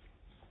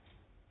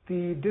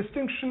the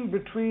distinction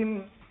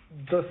between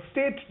the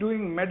state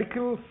doing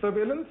medical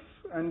surveillance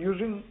and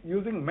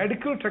using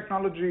medical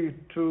technology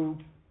to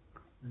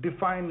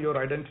define your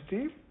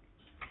identity,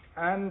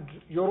 and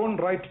your own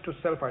right to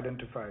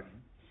self-identify.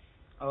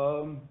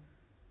 I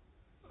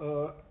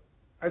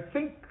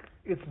think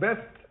it's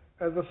best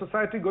as a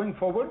society going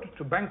forward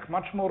to bank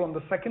much more on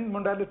the second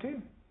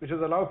modality, which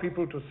is allow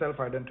people to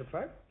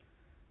self-identify.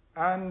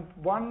 And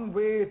one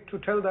way to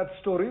tell that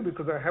story,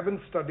 because I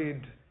haven't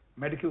studied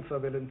medical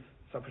surveillance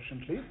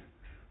sufficiently,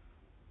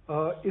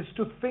 is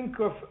to think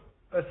of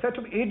a set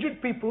of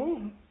aged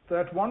people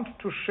that want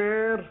to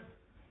share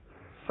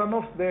some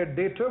of their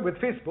data with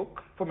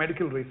Facebook for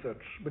medical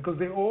research, because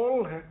they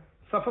all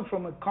suffer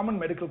from a common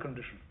medical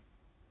condition.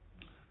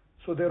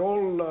 So they're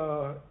all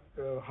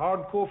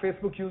hardcore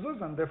Facebook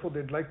users, and therefore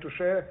they'd like to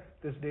share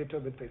this data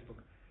with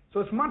Facebook. So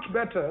it's much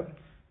better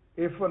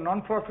if a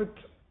non-profit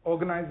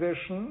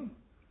organization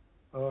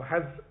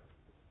has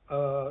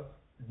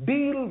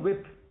deal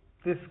with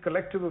this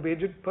collective of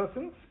aged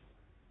persons,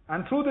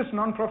 and through this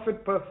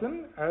non-profit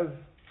person as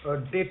a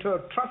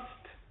data trust,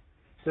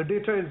 the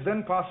data is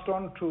then passed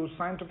on to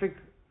scientific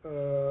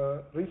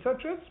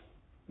researchers,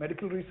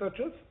 medical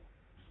researchers.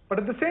 But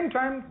at the same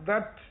time,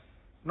 that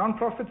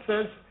non-profit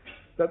says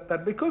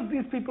that because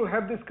these people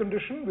have this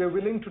condition, we are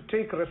willing to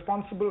take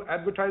responsible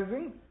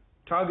advertising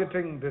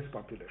targeting this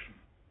population.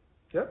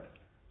 Yeah?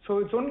 So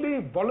it's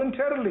only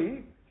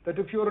voluntarily that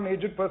if you're an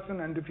aged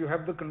person and if you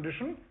have the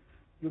condition,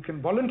 you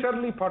can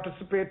voluntarily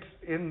participate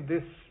in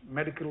this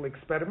medical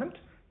experiment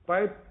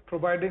by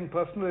providing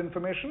personal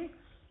information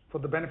for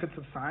the benefits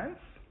of science,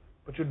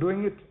 but you're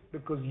doing it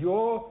because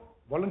you're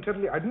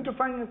voluntarily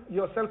identifying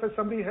yourself as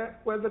somebody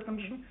who has that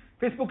condition.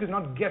 Facebook is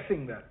not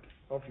guessing that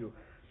of you.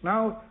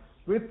 Now,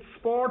 with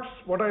sports,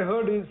 what I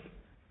heard is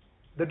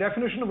the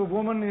definition of a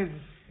woman is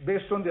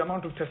based on the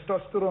amount of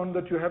testosterone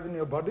that you have in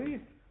your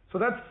body. So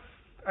that's,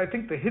 I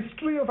think, the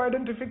history of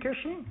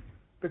identification,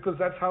 because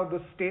that's how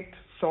the state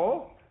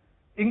saw.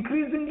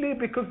 Increasingly,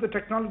 because the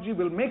technology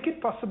will make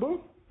it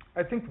possible,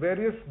 I think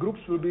various groups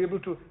will be able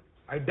to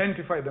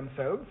identify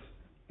themselves,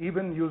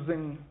 even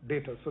using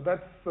data. So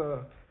that's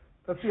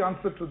the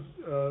answer to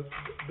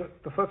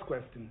the first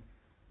question.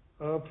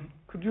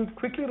 Could you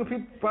quickly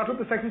repeat part of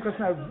the second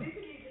question? So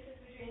basically, this is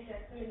between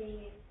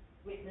testimony,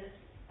 witness.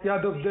 Yeah,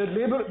 the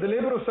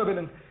labor of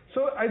surveillance.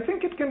 So I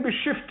think it can be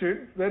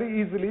shifted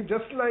very easily,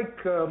 just like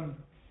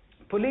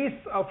police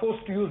are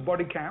forced to use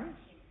body cams.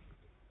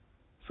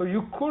 So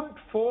you could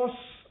force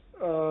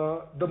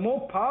the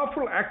more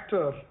powerful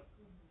actor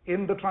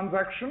in the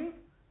transaction,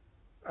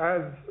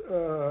 as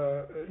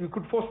you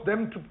could force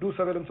them to do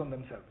surveillance on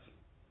themselves.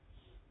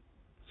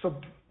 So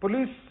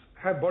police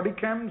have body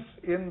cams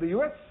in the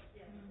US,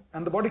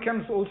 and the body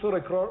cams also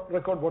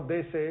record what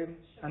they say,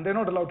 and they're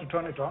not allowed to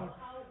turn it on.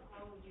 How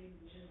would you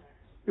envision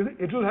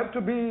that? It will have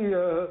to be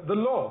the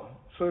law.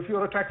 So if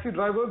you're a taxi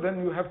driver, then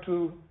you have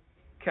to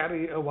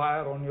carry a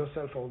wire on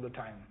yourself all the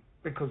time.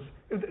 Because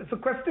the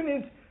question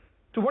is,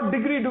 to what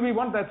degree do we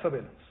want that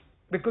surveillance?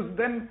 Because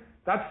then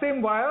that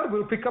same wire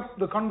will pick up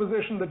the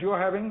conversation that you're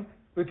having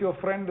with your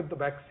friend at the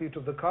back seat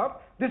of the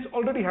car. This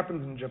already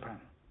happens in Japan.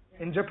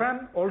 In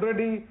Japan,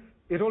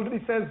 it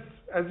already says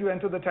as you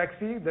enter the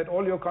taxi that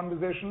all your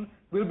conversation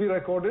will be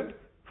recorded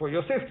for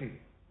your safety.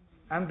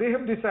 And they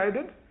have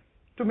decided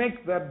to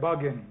make that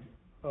bargain.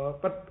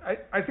 But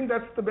I think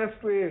that's the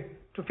best way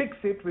to fix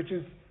it, which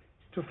is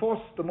to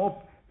force the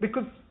more,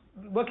 because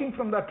working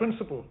from that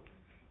principle,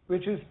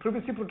 which is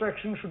privacy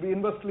protection should be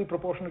inversely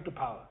proportionate to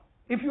power.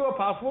 If you are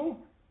powerful,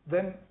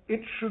 then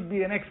it should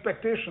be an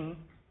expectation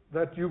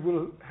that you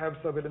will have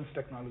surveillance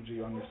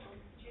technology on yourself.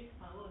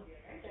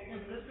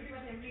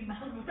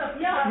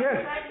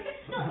 Yes.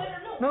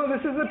 No,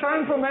 this is the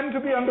time for men to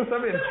be under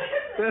surveillance.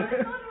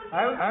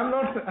 I'm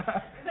not.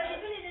 But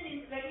even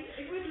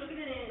if we look at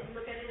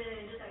it in an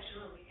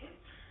intersectional way,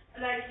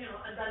 like,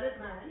 a Dalit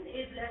man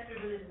is less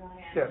privileged than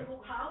I am. Yeah. So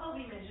how are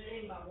we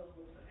measuring power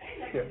also, right?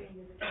 Like, Yeah.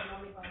 there's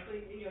economic power. So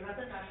in your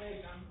Ratan Tata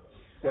example,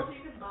 Yeah. also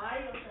you can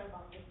buy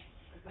yourself out of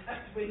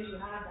that when you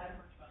have that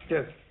much power.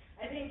 Yes.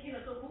 I think,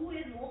 so who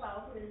is more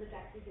powerful in the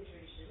taxi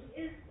situation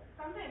is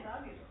sometimes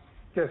arguable.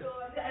 Yes. So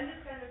I'm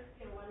just kind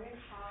of wondering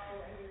how.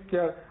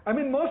 Yeah. I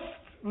mean,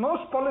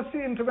 most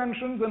policy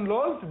interventions and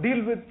laws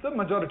deal with the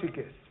majority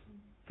case.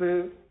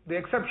 The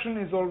exception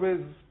is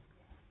always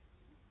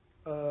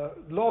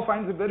law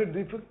finds it very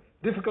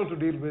difficult to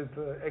deal with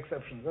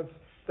exceptions.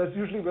 That's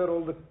usually where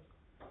all the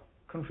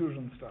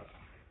confusion starts.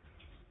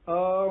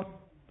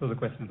 There's a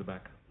question in the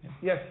back. Yeah.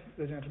 Yes,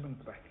 the gentleman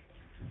at the back.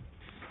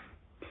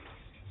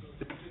 So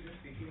this is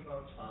speaking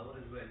about power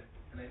as well,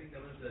 and I think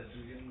that was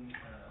Julian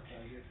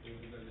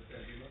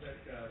that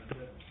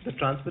the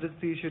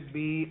transparency should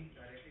be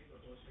directly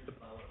proportional to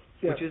power,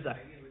 Yeah. which is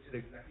ideal, which is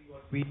exactly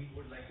what we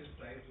would like to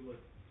strive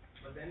towards.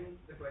 But then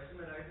the question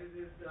arises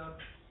is,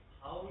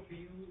 how do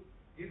you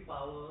give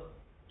power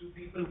to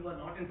people who are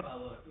not in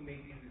power to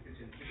make these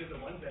decisions? Because the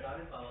ones that are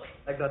in power,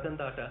 like Ratan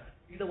Tata,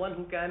 he's the one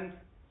who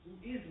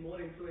is more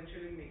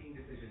influential in making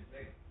decisions,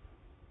 right?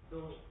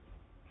 So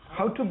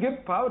How to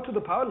give power to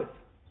the powerless?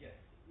 yes,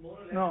 more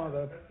or less. No,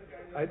 that's the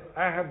kind of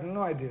I have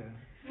no idea.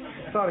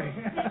 Sorry.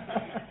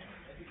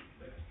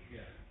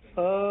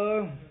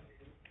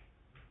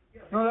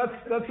 No, that's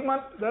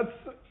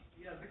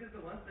yeah, because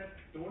the ones that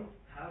don't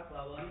have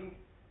power, I mean,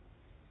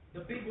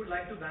 the pig would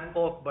like to ban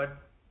pork, but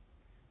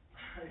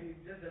he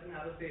just doesn't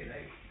have a say,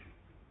 right?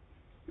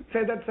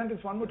 Say that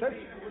sentence one more time.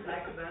 He would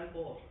like to ban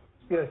pork.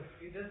 Yes.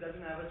 He just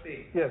doesn't have a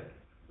say. Yes.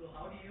 So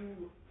how do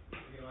you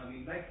I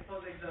mean, like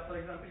for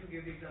example, you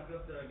gave the example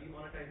of the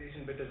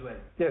demonetization bit as well.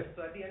 Yes.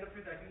 So at the end of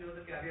it, I think there was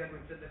a caveat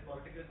which said that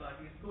political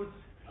parties could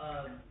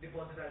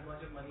deposit as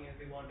much of money as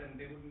they want, and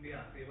they wouldn't be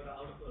asked. They were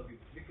out of purview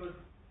because,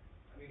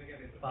 I mean,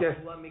 again, it's the Yes.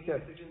 who are making Yes.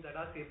 decisions that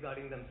are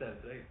safeguarding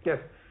themselves, right? Yes.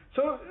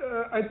 So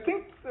I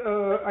think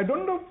I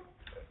don't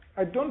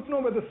know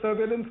whether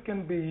surveillance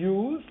can be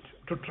used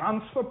to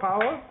transfer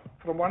power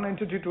from one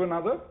entity to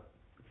another,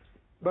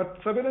 but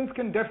surveillance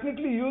can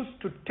definitely be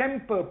used to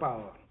temper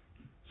power.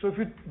 So if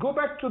you go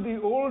back to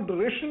the old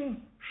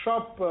ration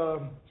shop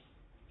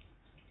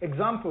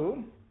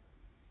example,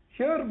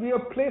 here we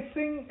are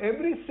placing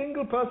every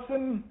single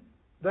person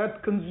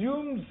that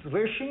consumes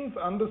rations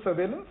under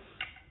surveillance.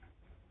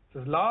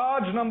 There's a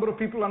large number of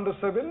people under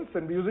surveillance,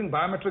 and we're using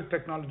biometric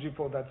technology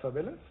for that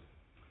surveillance.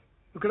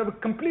 You could have a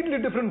completely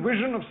different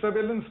vision of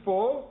surveillance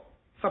for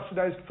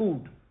subsidized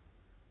food.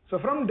 So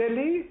from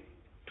Delhi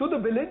to the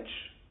village,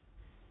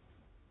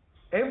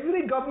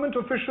 every government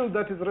official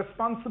that is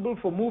responsible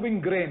for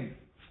moving grain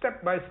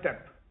step by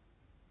step,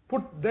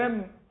 put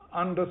them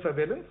under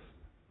surveillance,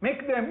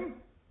 make them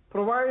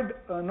provide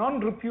a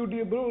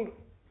non-repudiable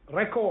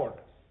record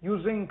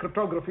using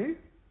cryptography,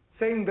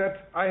 saying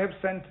that I have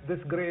sent this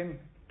grain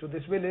to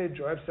this village,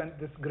 or I have sent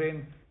this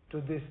grain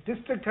to this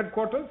district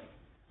headquarters.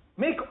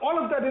 Make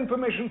all of that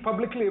information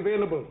publicly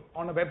available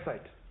on a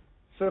website.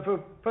 So if a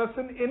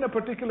person in a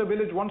particular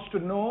village wants to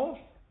know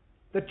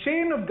the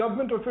chain of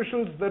government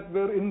officials that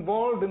were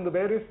involved in the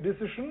various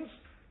decisions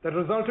that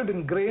resulted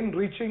in grain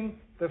reaching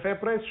the fair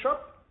price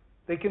shop,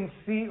 they can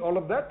see all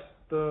of that.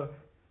 The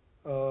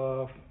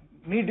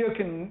media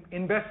can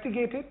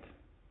investigate it.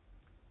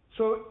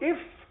 So if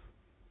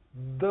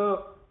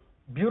the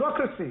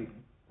bureaucracy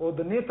or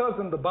the netas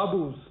and the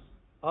babus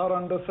are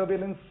under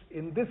surveillance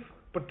in this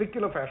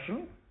particular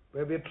fashion,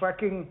 where we are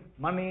tracking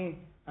money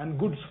and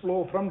goods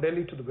flow from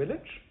Delhi to the village,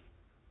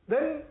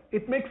 then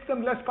it makes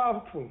them less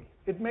powerful.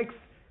 It makes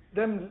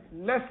them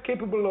less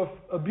capable of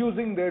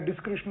abusing their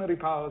discretionary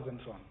powers and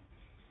so on.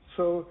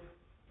 So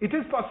it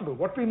is possible.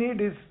 What we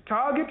need is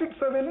targeted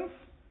surveillance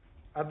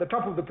at the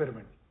top of the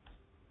pyramid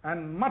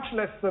and much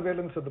less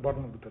surveillance at the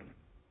bottom of the pyramid.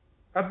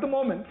 At the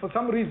moment, for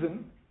some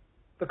reason,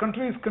 the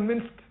country is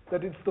convinced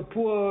that it's the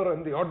poor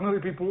and the ordinary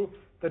people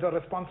that are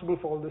responsible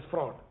for all this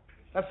fraud.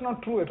 That's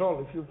not true at all.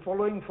 If you're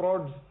following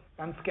frauds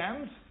and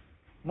scams,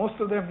 most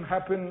of them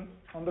happen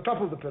on the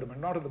top of the pyramid,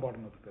 not at the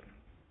bottom of the pyramid.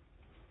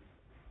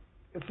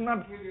 It's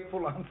not really a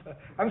full answer.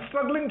 I'm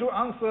struggling to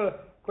answer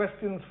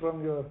questions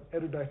from your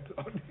erudite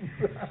audience.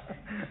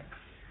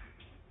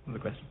 The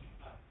question.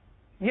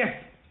 Yes.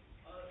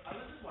 I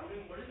was just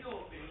wondering, what is your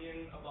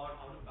opinion about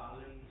how to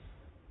balance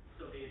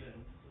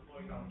surveillance, so for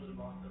example,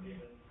 mass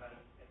surveillance and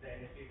the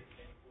NSA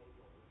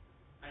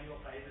and your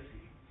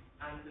privacy,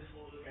 and this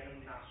whole kind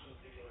of national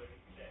security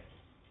threat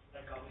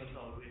that governments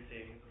are always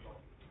saying is a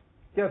problem?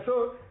 Yeah,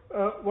 so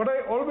what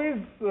I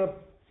always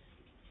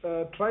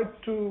try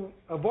to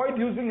avoid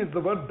using is the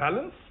word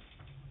balance,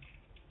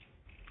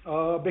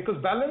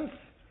 because balance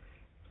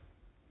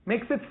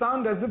makes it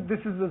sound as if this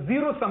is a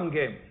zero-sum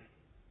game.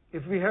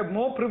 If we have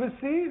more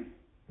privacy,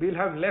 we'll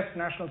have less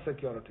national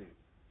security.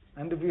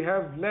 And if we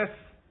have less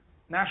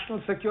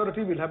national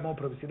security, we'll have more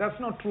privacy. That's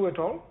not true at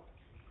all.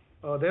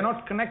 They're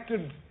not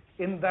connected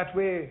in that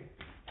way.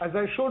 As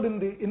I showed in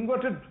the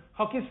inverted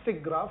hockey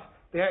stick graph,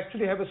 they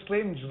actually have a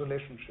strange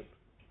relationship.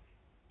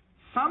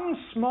 Some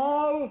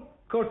small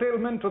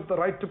curtailment of the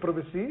right to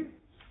privacy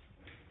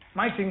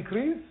might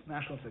increase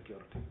national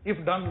security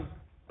if done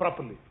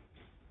properly.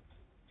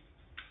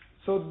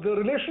 So the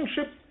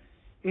relationship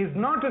is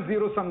not a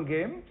zero-sum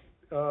game,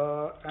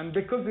 and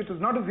because it is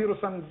not a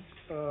zero-sum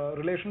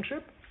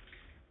relationship,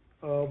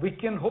 we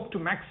can hope to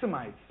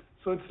maximize.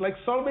 So it's like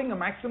solving a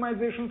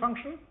maximization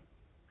function.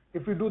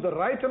 If we do the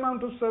right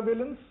amount of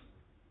surveillance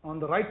on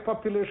the right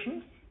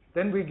population,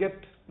 then we get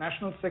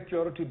national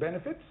security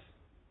benefits.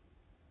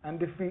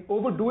 And if we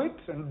overdo it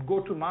and go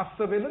to mass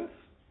surveillance,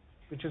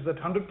 which is at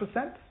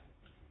 100%,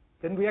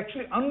 then we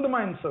actually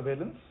undermine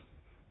surveillance,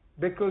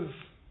 because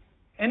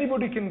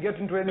anybody can get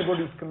into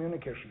anybody's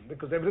communication,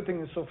 because everything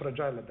is so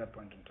fragile at that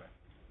point in time.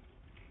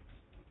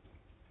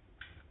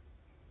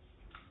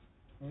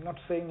 I'm not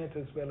saying it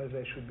as well as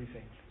I should be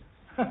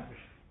saying.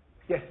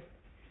 Yes.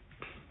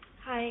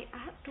 Hi, I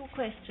have two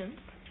questions.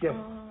 Yes.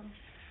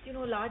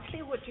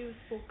 Largely what you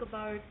spoke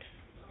about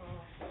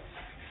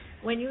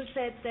when you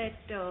said that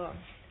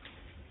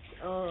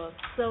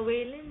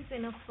surveillance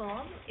in a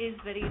firm is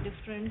very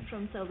different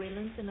from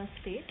surveillance in a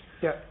state.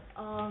 Yeah.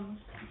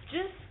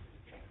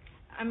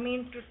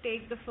 To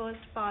take the first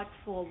part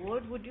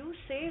forward, would you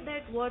say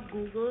that what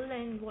Google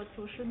and what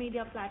social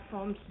media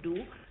platforms do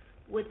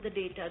with the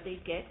data they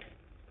get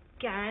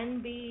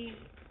can be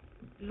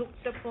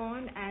looked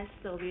upon as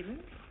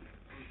surveillance?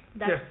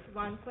 That's Yes.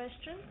 one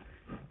question.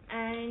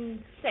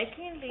 And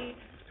secondly,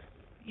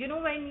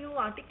 when you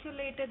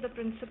articulated the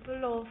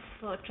principle of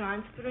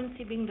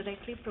transparency being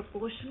directly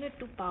proportionate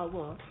to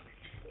power,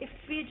 if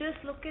we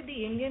just look at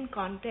the Indian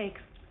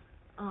context,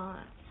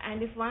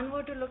 and if one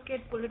were to look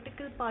at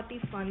political party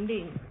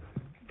funding,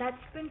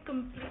 that's been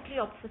completely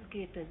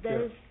obfuscated.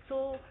 There is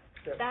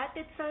that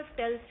itself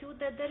tells you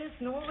that there is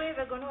no way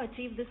we're going to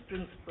achieve this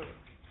principle,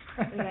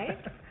 right?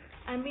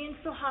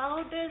 So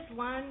how does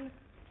one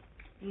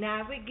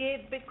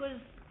navigate, because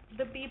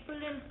the people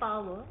in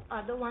power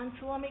are the ones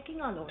who are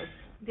making our laws.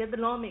 They're the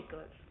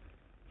lawmakers.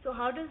 So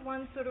how does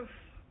one sort of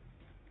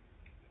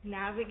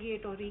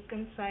navigate or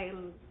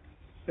reconcile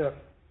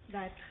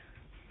that?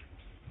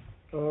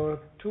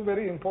 Two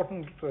very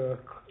important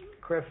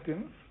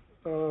questions.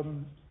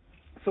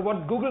 So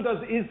what Google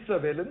does is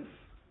surveillance,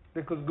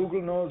 because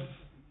Google knows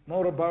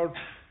more about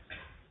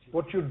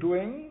what you're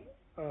doing,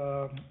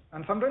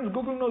 and sometimes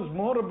Google knows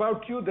more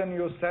about you than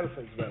yourself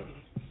as well.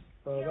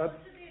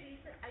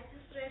 I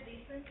just read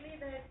recently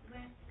that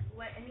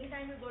when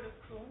anytime you go to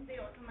Chrome, they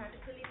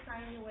automatically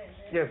sign you in.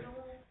 There's no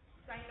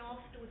sign off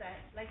to that.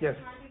 You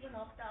can't even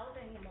opt out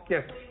anymore.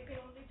 Yes. So you can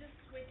only just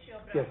switch your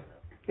browser.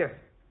 Yes.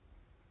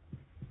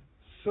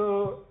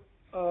 So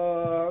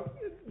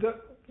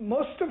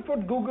most of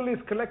what Google is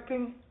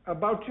collecting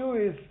about you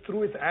is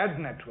through its ad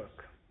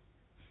network.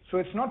 So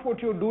it's not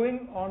what you're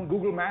doing on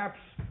Google Maps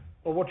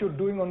or what you're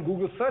doing on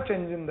Google search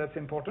engine that's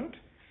important.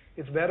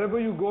 It's wherever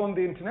you go on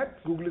the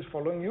internet, Google is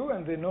following you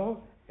and they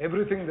know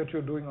everything that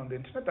you're doing on the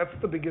internet. That's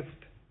the biggest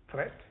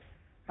threat.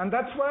 And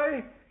that's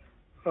why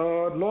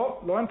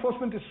law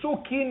enforcement is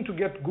so keen to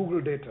get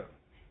Google data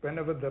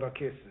whenever there are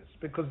cases,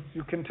 because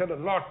you can tell a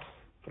lot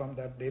from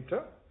that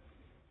data.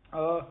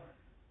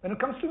 When it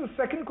comes to the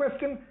second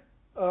question,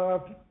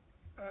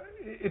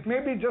 it may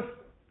be just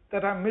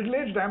that I'm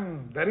middle-aged.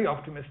 I'm very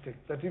optimistic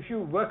that if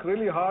you work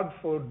really hard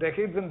for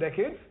decades and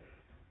decades,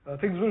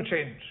 things will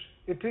change.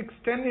 It takes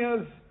 10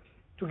 years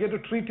to get a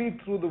treaty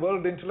through the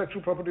World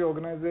Intellectual Property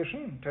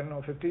Organization, 10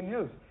 or 15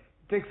 years.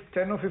 It takes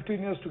 10 or 15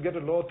 years to get a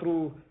law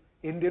through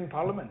Indian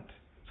Parliament.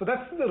 So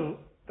that's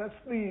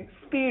the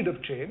speed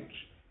of change.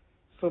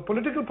 So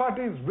political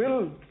parties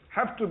will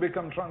have to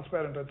become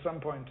transparent at some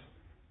point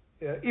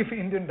if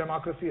Indian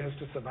democracy has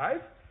to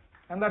survive,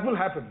 and that will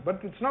happen. But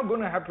it's not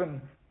going to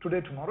happen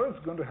today, tomorrow.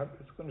 It's going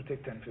to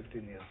take 10,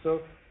 15 years.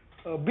 So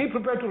be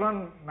prepared to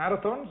run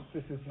marathons.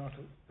 This is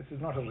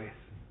not a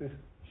race.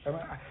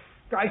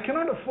 I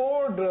cannot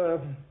afford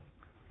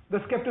the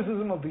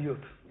skepticism of the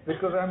youth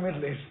because I'm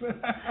middle-aged.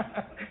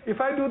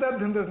 If I do that,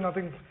 then there's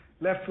nothing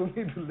left for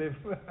me to live.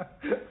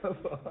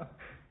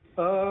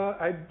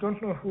 I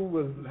don't know who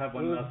was. We'll have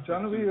one last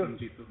question from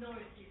Jitu.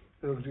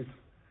 No, Jitu.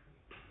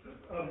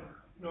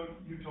 No,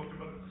 you talked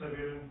about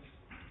surveillance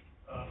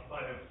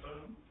by a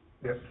firm.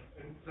 Yes.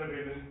 And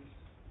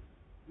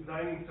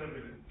designing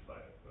surveillance by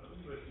a firm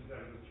versus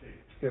as a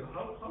state. Yes.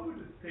 So how would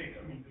a state,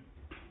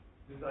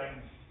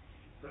 design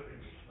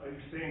surveillance? Are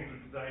you saying to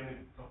design it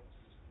from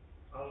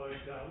power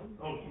down,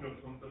 or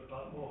from the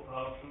more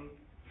powerful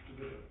to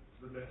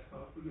the less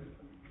powerful? Is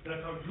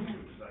that how you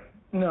would design?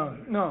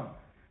 No.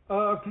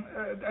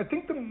 I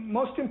think the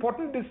most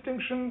important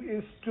distinction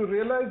is to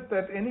realize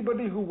that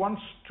anybody who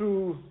wants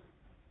to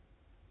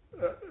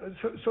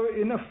so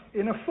in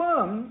a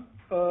firm,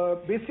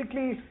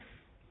 basically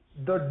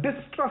the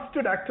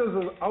distrusted actors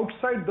are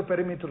outside the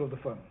perimeter of the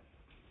firm,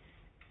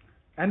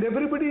 and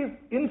everybody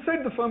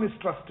inside the firm is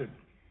trusted.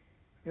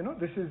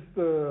 This is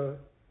the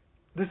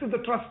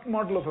trust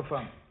model of a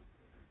firm.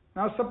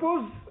 Now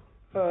suppose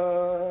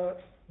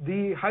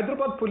the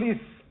Hyderabad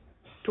police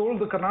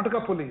told the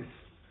Karnataka police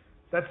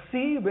that,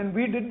 see, when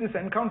we did this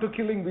encounter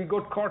killing, we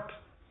got caught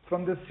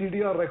from the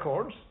CDR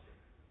records.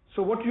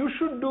 So what you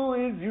should do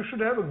is you should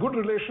have a good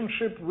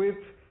relationship with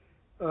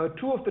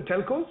two of the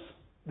telcos.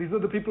 These are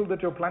the people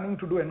that you're planning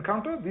to do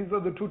encounter. These are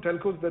the two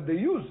telcos that they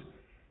use.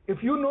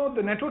 If you know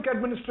the network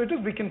administrators,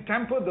 we can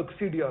tamper the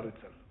CDR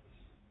itself.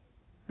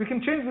 We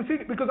can change the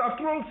CDR, because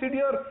after all,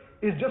 CDR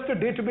is just a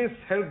database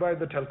held by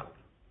the telco.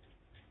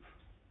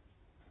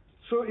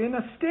 So in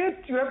a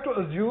state, you have to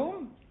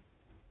assume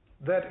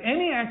that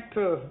any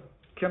actor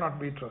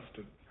cannot be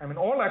trusted.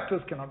 All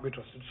actors cannot be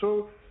trusted.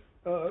 So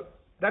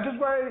that is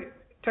why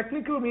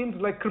technical means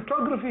like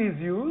cryptography is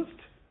used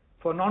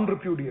for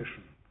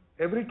non-repudiation.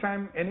 Every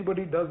time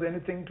anybody does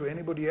anything to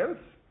anybody else,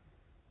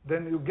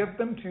 then you get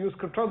them to use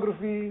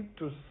cryptography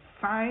to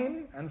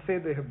sign and say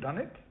they have done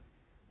it.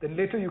 Then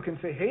later you can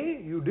say,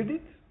 hey, you did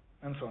it,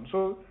 and so on.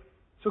 So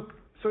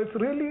it's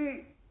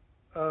really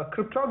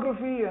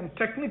cryptography and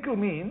technical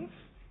means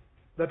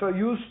that are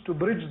used to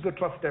bridge the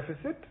trust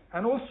deficit,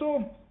 and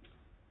also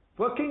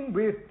working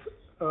with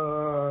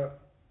the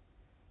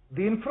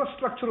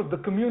infrastructure of the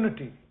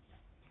community.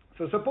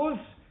 So suppose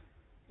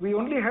we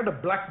only had a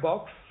black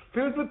box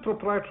filled with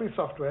proprietary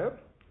software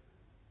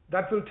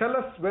that will tell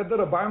us whether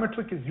a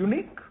biometric is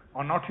unique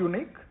or not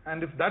unique,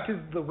 and if that is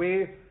the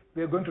way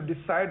we are going to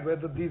decide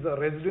whether these are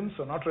residents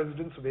or not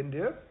residents of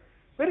India.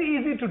 Very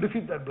easy to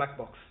defeat that black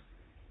box.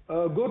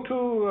 Go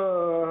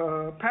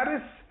to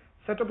Paris,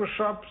 set up a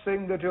shop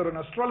saying that you're an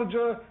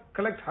astrologer,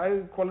 collect high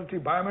quality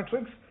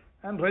biometrics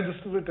and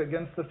register it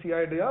against the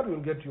CIDR,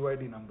 you'll get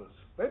UID numbers.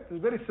 Right? It's a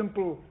very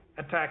simple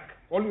attack.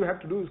 All you have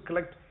to do is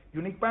collect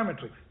unique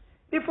biometrics.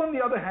 If on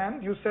the other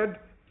hand you said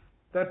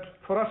that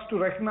for us to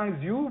recognize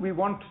you, we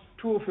want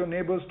two of your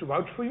neighbors to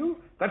vouch for you,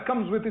 that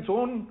comes with its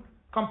own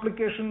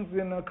complications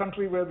in a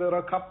country where there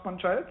are Kap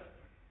Panchayats,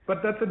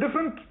 but that's a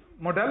different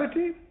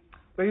modality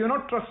where you're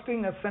not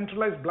trusting a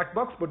centralized black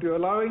box, but you're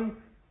allowing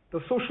the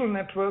social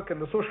network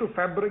and the social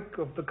fabric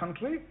of the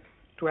country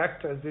to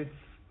act as its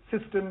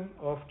system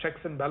of checks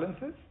and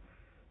balances.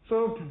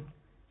 So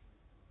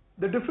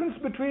the difference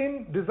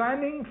between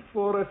designing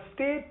for a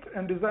state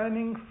and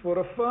designing for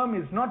a firm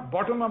is not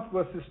bottom-up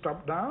versus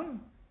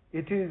top-down.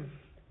 It is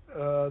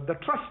the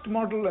trust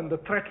model and the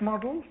threat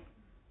model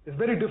is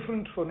very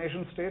different for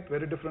nation state,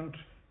 very different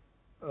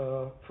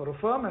for a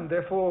firm, and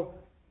therefore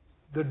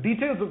the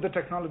details of the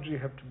technology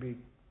have to be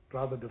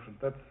rather different.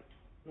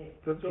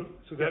 So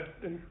that,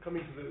 then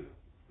coming to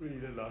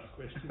the last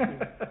question.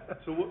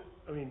 So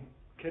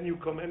can you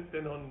comment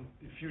then on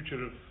the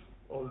future of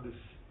all this,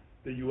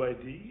 the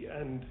UID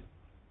and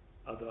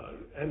Aadhaar,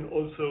 and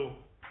also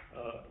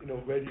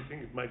where do you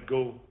think it might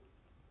go?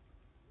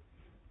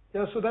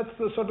 Yeah, so that's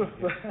the sort of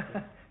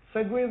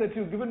segue that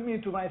you've given me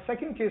to my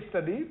second case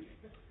study.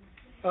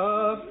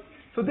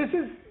 So this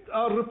is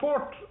our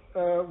report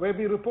where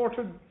we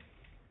reported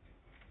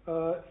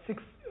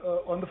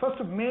on the 1st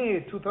of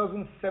May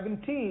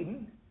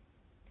 2017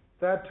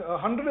 that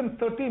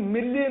 130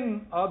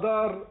 million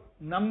Aadhaar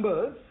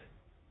numbers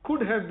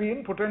could have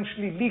been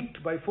potentially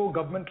leaked by 4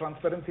 government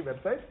transparency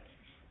websites,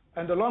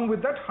 and along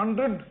with that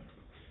 100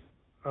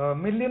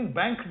 million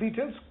bank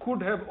details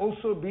could have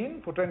also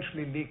been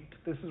potentially leaked.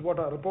 This is what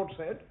our report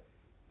said.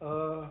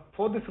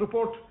 For this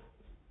report,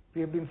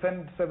 we have been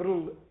sent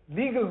several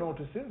legal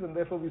notices, and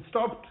therefore we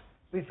stopped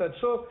research.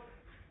 So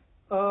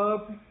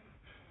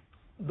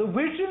the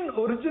vision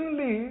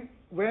originally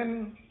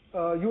when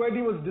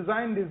UID was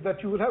designed is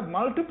that you will have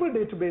multiple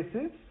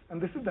databases,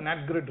 and this is the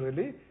NAT grid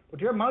really,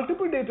 but you have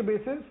multiple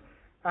databases,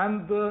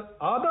 and the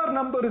Aadhaar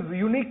number is the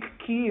unique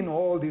key in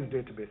all these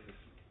databases.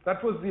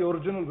 That was the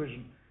original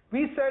vision.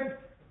 We said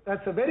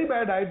that's a very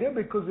bad idea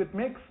because it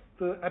makes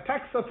the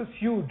attack surface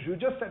huge. You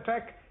just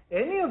attack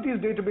any of these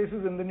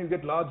databases and then you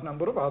get large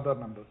number of Aadhaar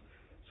numbers.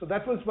 So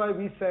that was why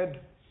we said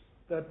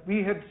that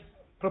we had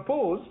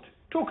proposed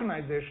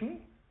tokenization,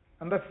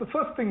 and that's the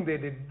first thing they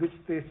did, which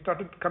they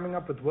started coming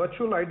up with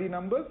virtual ID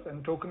numbers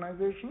and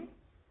tokenization.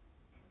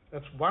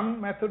 That's one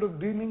method of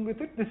dealing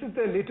with it. This is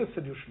their latest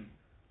solution.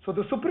 So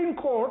the Supreme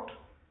Court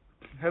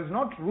has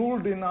not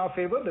ruled in our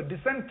favor. The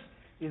dissent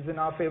is in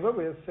our favor,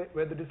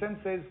 where the dissent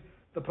says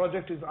the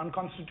project is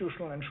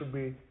unconstitutional and should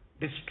be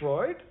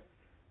destroyed.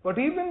 But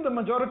even the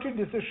majority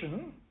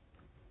decision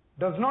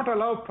does not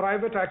allow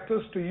private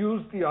actors to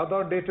use the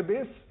Aadhaar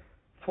database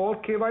for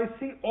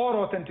KYC or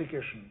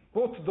authentication.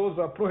 Both those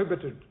are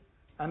prohibited.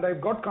 And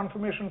I've got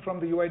confirmation from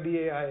the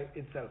UIDAI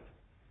itself.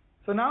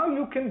 So now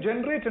you can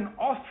generate an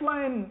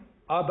offline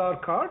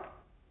Aadhaar card.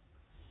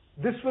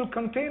 This will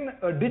contain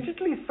a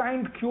digitally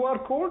signed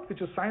QR code,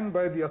 which is signed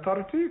by the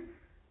authority,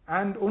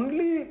 and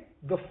only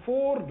the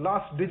 4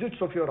 last digits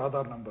of your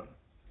Aadhaar number.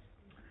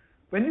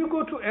 When you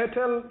go to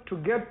Airtel to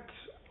get,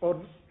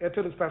 or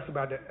Airtel is perhaps a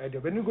bad idea,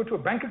 when you go to a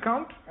bank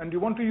account and you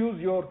want to use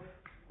your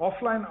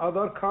offline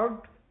Aadhaar card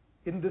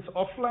in this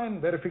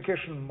offline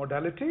verification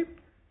modality,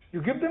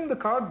 you give them the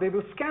card, they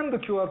will scan the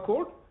QR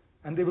code,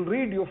 and they will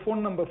read your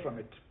phone number from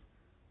it.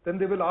 Then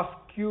they will ask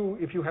you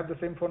if you have the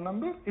same phone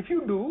number. If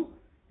you do,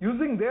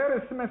 using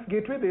their SMS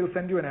gateway, they will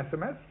send you an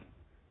SMS,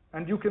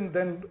 and you can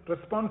then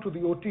respond to the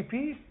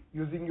OTP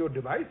using your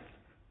device.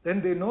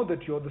 Then they know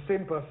that you're the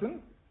same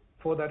person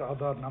for that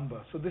Aadhaar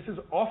number. So this is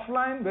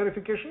offline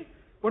verification.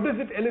 What does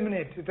it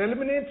eliminate? It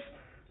eliminates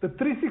the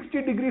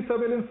 360-degree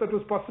surveillance that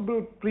was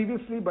possible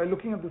previously by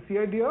looking at the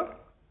CIDR.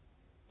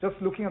 Just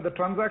looking at the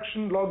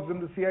transaction logs in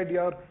the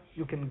CIDR,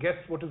 you can guess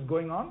what is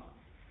going on.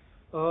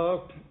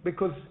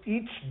 Because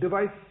each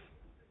device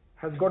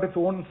has got its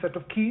own set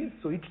of keys,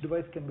 so each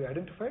device can be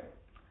identified.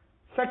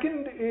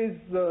 Second is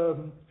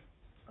the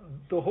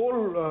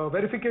whole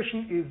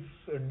verification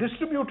is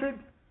distributed,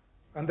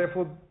 and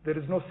therefore there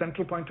is no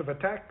central point of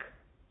attack.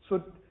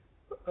 So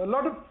a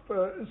lot of,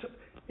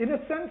 in a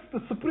sense,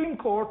 the Supreme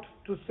Court,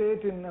 to say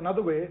it in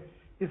another way,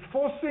 is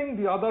forcing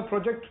the Aadhaar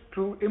project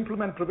to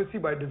implement privacy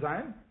by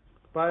design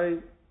by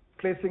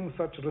placing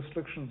such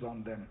restrictions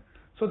on them.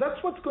 So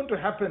that's what's going to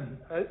happen.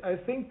 I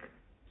think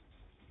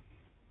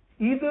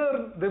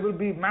either there will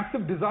be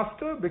massive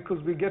disaster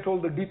because we get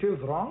all the details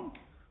wrong,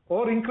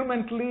 or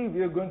incrementally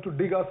we are going to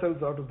dig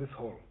ourselves out of this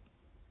hole.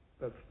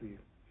 That's the...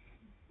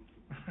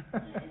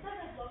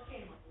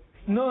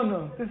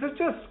 No, this is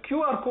just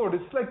QR code.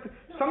 It's like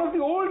some of the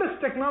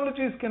oldest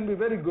technologies can be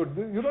very good.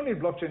 You don't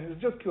need blockchain,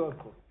 it's just QR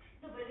code.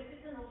 No, but if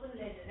it's an open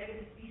ledger, like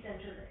if it's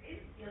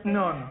decentralized.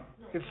 No.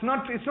 It's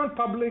not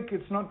public,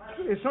 it's not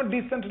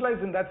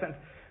decentralized in that sense.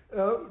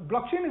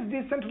 Blockchain is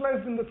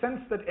decentralized in the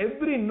sense that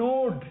every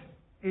node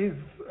is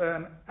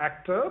an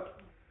actor.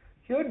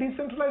 Here,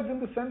 decentralized in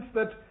the sense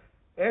that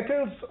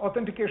Airtel's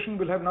authentication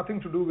will have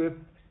nothing to do with,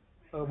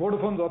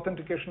 Vodafone's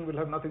authentication will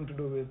have nothing to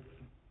do with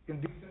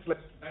in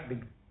decentralized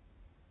standing.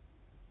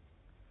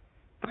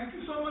 Thank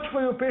you so much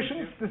for your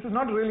patience. This is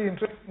not a really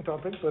interesting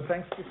topic, but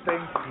thanks for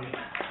staying.